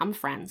can become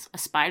friends. A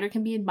spider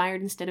can be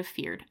admired instead of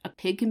feared. A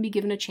pig can be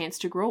given a chance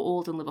to grow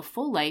old and live a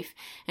full life,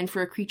 and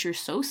for a creature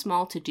so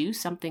small to do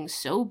something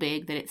so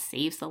big that it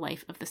saves the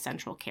life of the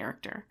central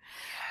character.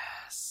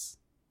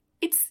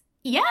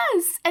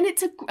 Yes, and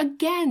it's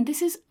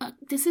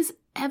this is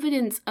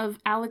evidence of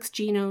Alex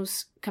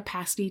Gino's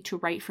capacity to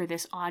write for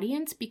this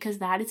audience, because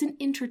that is an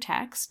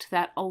intertext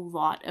that a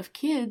lot of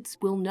kids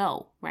will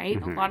know,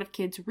 right? A lot of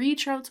kids read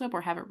Charlotte's Web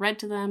or have it read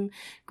to them,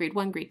 grade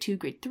 1, grade 2,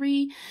 grade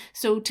 3.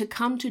 So to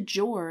come to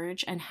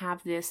George and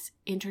have this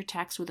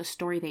intertext with a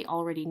story they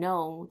already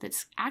know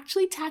that's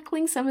actually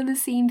tackling some of the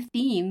same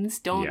themes,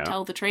 don't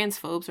tell the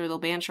transphobes or they'll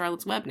ban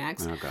Charlotte's Web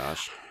next. Oh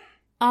gosh.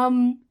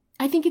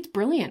 I think it's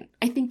brilliant.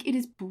 I think it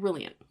is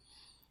brilliant.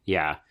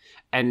 Yeah.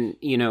 And,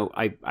 you know,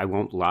 I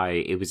won't lie.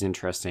 It was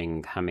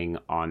interesting coming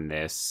on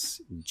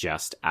this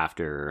just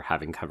after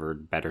having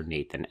covered Better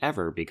Nate Than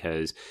Ever,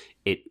 because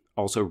it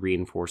also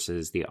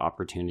reinforces the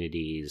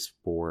opportunities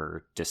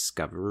for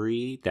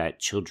discovery that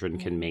children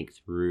can make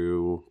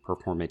through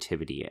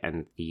performativity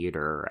and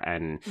theater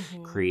and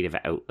creative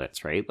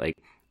outlets, right? Like,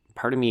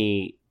 part of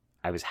me,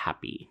 I was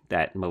happy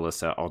that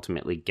Melissa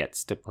ultimately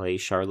gets to play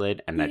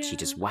Charlotte and that she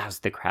just wows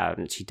the crowd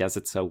and she does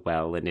it so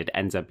well, and it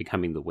ends up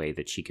becoming the way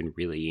that she can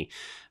really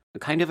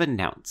kind of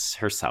announce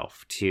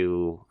herself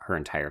to her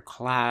entire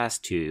class,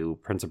 to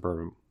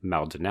Principal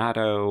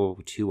Maldonado,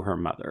 to her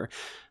mother.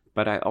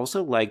 But I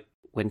also like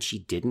when she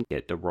didn't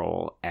get the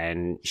role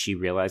and she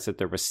realized that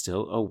there was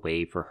still a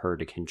way for her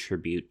to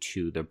contribute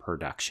to the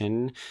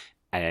production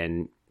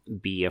and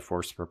be a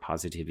force for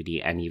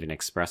positivity and even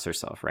express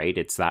herself, right?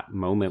 It's that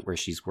moment where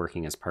she's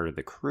working as part of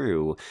the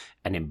crew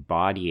and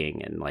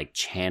embodying and like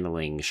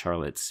channeling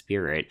Charlotte's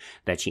spirit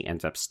that she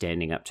ends up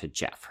standing up to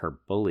Jeff, her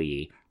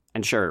bully.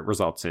 And sure, it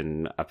results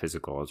in a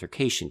physical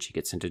altercation. She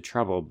gets into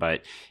trouble,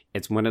 but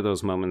it's one of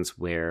those moments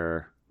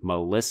where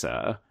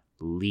Melissa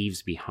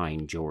leaves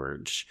behind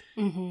George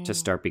to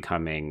start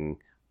becoming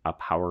a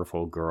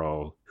powerful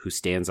girl who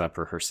stands up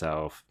for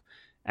herself.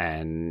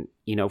 And,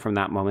 you know, from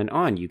that moment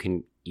on, you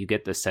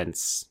get the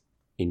sense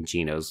in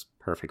Gino's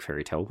perfect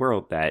fairy tale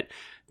world that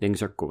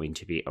things are going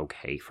to be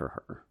okay for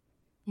her.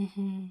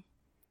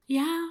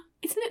 Yeah.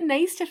 Isn't it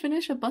nice to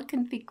finish a book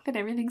and think that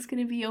everything's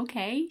going to be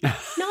okay?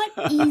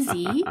 Not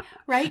easy,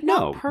 right?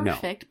 Not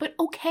perfect, but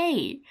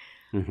okay.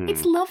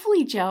 It's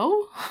lovely,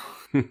 Joe.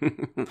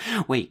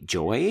 Wait,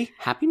 joy?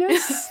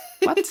 Happiness?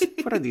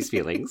 What are these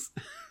feelings?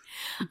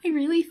 I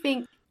really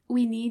think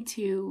we need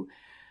to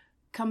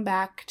come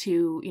back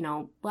to, you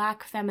know,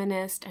 Black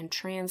feminist and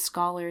trans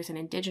scholars and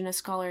Indigenous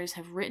scholars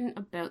have written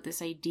about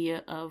this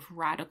idea of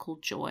radical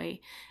joy.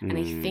 And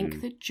I think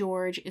that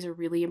George is a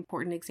really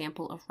important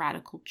example of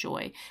radical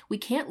joy. We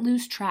can't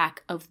lose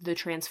track of the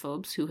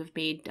transphobes who have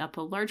made up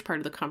a large part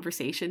of the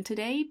conversation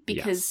today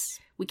because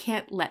we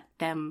can't let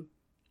them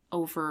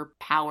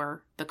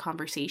overpower the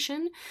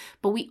conversation,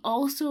 but we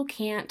also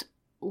can't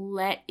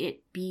let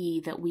it be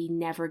that we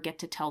never get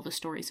to tell the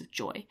stories of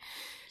joy.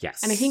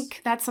 Yes. And I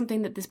think that's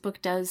something that this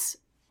book does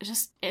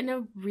just in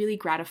a really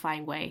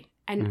gratifying way.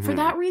 And for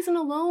that reason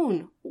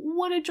alone,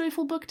 what a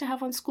joyful book to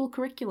have on school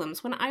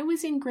curriculums. When I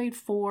was in grade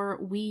 4,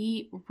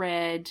 we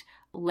read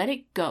Let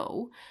It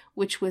Go,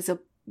 which was a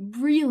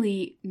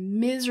really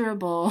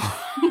miserable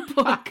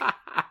book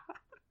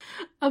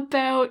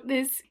about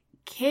this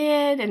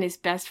kid and his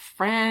best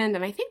friend,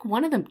 and I think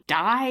one of them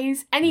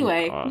dies.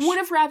 Anyway, would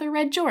have rather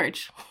read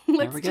George.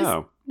 There we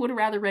go. Would have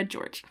rather read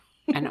George.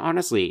 And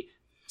honestly,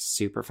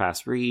 super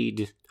fast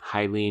read,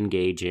 highly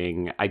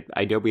engaging.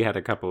 I know we had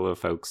a couple of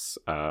folks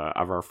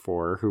of our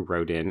 4 who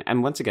wrote in.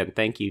 And once again,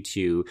 thank you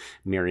to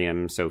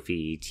Miriam,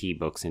 Sophie, Tea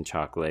Books and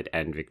Chocolate,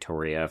 and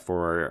Victoria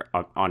for,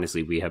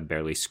 honestly, we have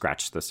barely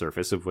scratched the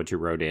surface of what you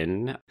wrote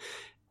in.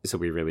 So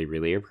we really,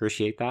 really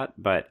appreciate that.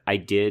 But I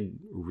did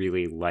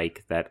really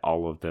like that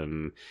all of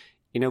them,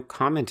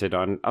 commented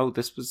on,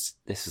 this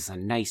was a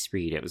nice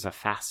read. It was a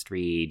fast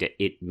read.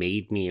 It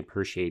made me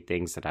appreciate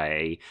things that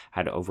I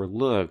had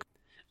overlooked.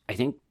 I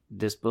think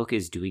this book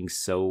is doing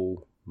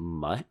so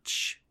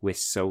much with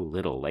so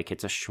little. Like,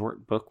 it's a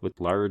short book with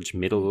large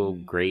middle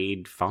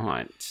grade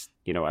font.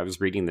 I was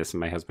reading this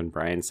and my husband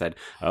Brian said,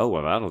 oh,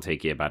 well, that'll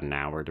take you about an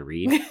hour to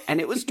read. And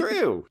it was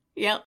true.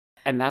 Yep.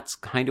 And that's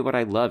kind of what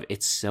I love.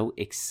 It's so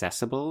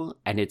accessible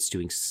and it's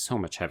doing so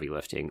much heavy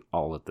lifting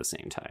all at the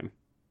same time.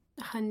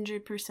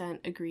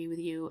 100% agree with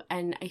you.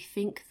 And I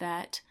think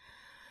that,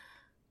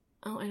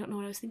 I don't know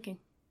what I was thinking.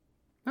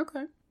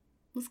 Okay.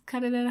 Let's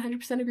cut it at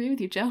 100% agree with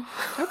you, Joe.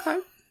 Okay.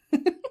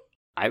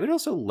 I would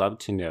also love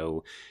to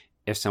know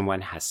if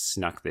someone has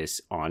snuck this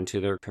onto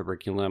their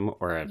curriculum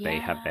or if they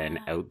have been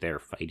out there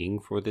fighting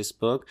for this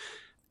book.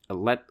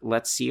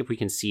 Let's see if we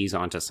can seize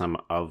onto some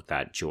of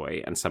that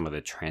joy and some of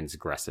the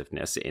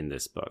transgressiveness in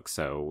this book.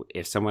 So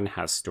if someone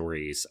has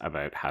stories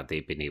about how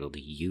they've been able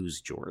to use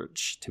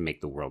George to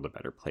make the world a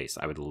better place,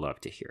 I would love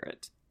to hear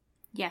it.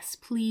 Yes,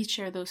 please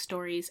share those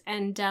stories.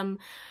 And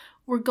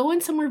we're going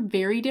somewhere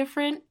very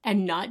different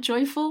and not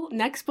joyful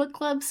next book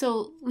club,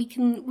 so we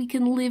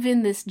can live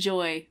in this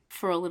joy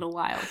for a little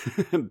while.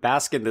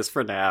 Bask in this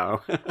for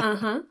now.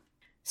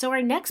 So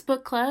our next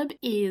book club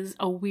is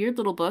a weird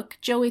little book.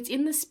 Joe, it's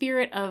in the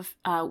spirit of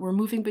we're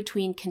moving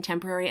between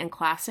contemporary and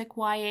classic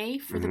YA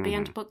for the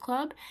band book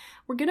club.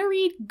 We're going to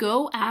read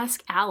Go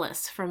Ask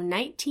Alice from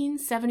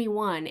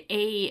 1971,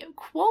 a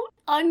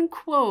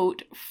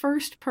quote-unquote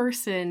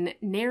first-person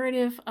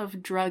narrative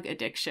of drug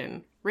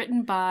addiction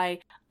written by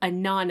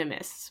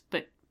Anonymous,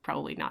 but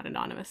probably not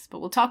anonymous.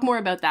 But we'll talk more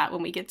about that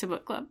when we get to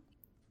book club.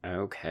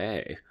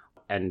 Okay.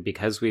 And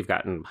because we've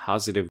gotten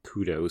positive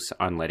kudos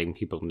on letting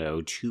people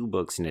know 2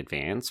 books in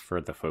advance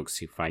for the folks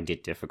who find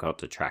it difficult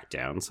to track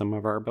down some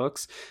of our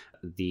books,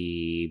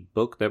 the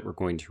book that we're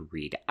going to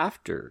read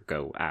after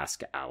Go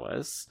Ask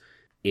Alice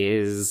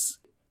is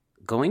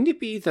going to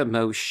be the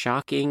most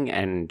shocking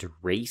and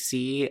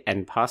racy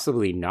and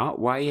possibly not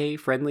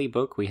YA-friendly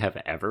book we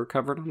have ever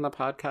covered on the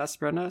podcast,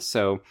 Brenna.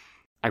 So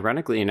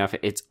ironically enough,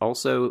 it's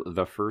also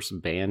the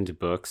first banned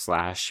book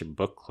 /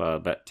 book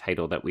club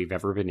title that we've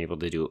ever been able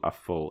to do a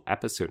full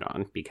episode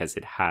on because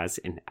it has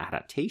an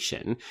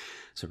adaptation.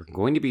 So we're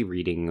going to be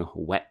reading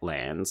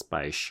Wetlands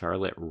by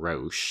Charlotte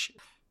Roche.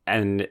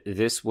 And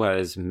this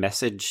was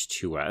messaged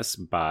to us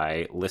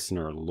by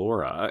listener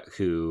Laura,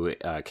 who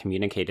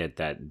communicated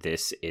that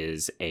this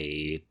is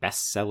a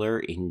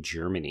bestseller in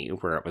Germany,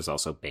 where it was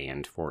also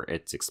banned for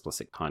its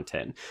explicit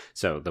content.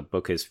 So the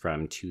book is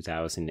from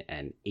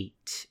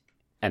 2008.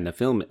 And the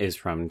film is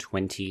from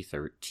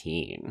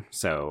 2013.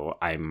 So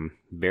I'm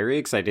very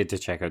excited to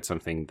check out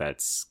something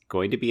that's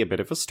going to be a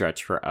bit of a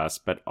stretch for us,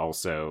 but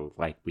also,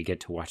 like, we get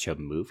to watch a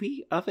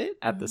movie of it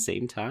at the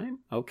same time.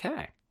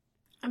 Okay.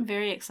 I'm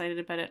very excited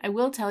about it. I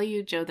will tell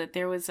you, Joe, that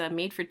there was a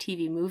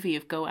made-for-TV movie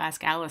of Go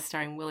Ask Alice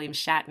starring William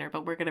Shatner,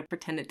 but we're going to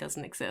pretend it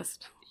doesn't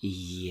exist.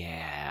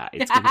 Yeah,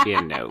 it's going to be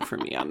a no for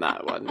me on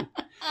that one.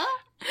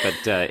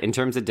 But in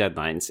terms of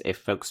deadlines, if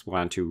folks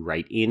want to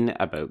write in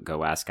about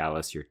Go Ask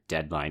Alice, your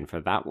deadline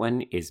for that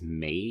one is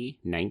May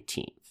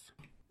 19th.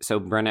 So,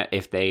 Brenna,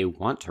 if they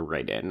want to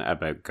write in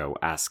about Go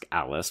Ask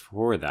Alice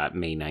for that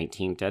May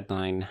 19th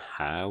deadline,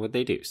 how would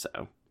they do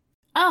so?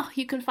 Oh,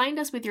 you can find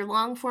us with your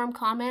long-form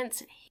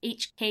comments,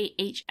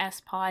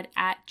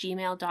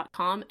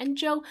 hkhspod@gmail.com. And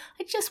Joe,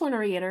 I just want to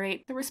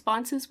reiterate, the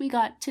responses we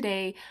got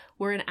today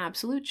were an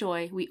absolute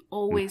joy. We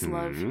always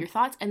love your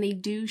thoughts, and they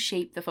do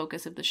shape the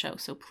focus of the show,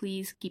 so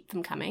please keep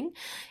them coming.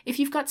 If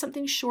you've got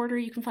something shorter,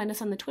 you can find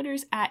us on the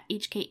Twitters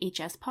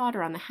 @hkhspod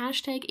or on the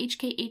hashtag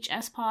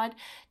 #HKHSpod.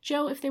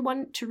 Joe, if they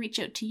want to reach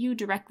out to you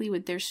directly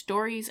with their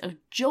stories of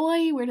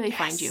joy, where do they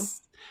find you?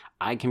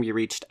 I can be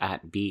reached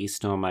at B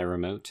Stole My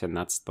Remote, and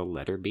that's the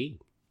letter B.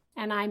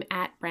 And I'm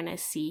at Brenna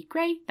C.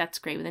 Gray. That's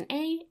Gray with an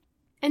A.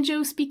 And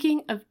Joe,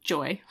 speaking of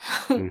joy,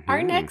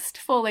 our next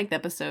full-length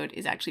episode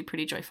is actually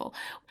pretty joyful.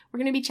 We're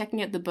going to be checking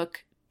out the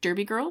book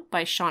Derby Girl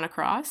by Shauna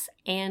Cross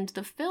and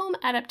the film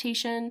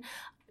adaptation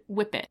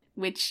Whip It,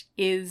 which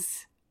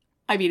is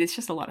I mean, it's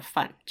just a lot of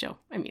fun, Joe.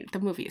 I mean, the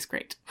movie is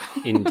great.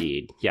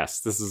 Indeed.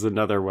 Yes, this is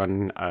another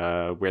one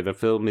where the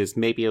film is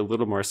maybe a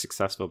little more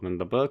successful than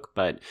the book,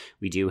 but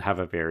we do have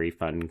a very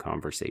fun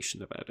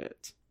conversation about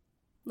it.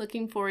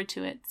 Looking forward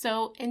to it.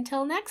 So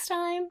until next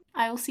time,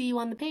 I will see you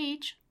on the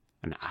page.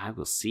 And I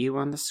will see you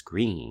on the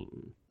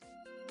screen.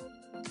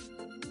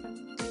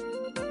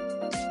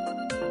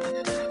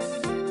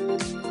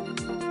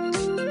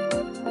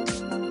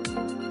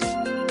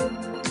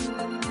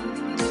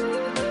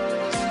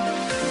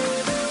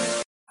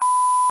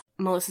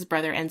 Melissa's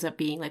brother ends up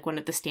being like one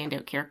of the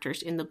standout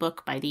characters in the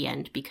book by the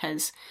end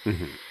because I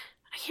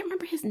can't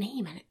remember his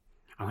name in it.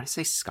 I want to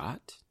say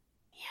Scott.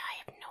 Yeah, I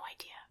have no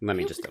idea. Let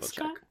me just double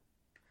check.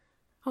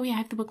 Oh yeah, I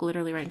have the book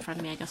literally right in front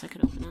of me. I guess I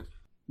could open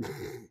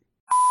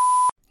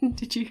it.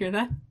 Did you hear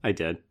that? I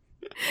did.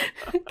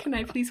 Can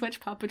I please watch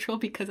Paw Patrol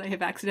because I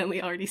have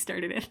accidentally already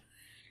started it?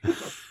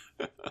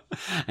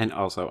 And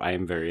also, I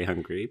am very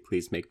hungry.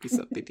 Please make me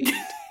something to eat.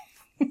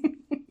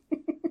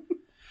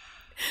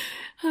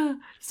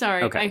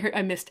 Sorry, Okay.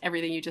 I missed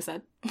everything you just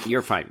said.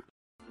 You're fine.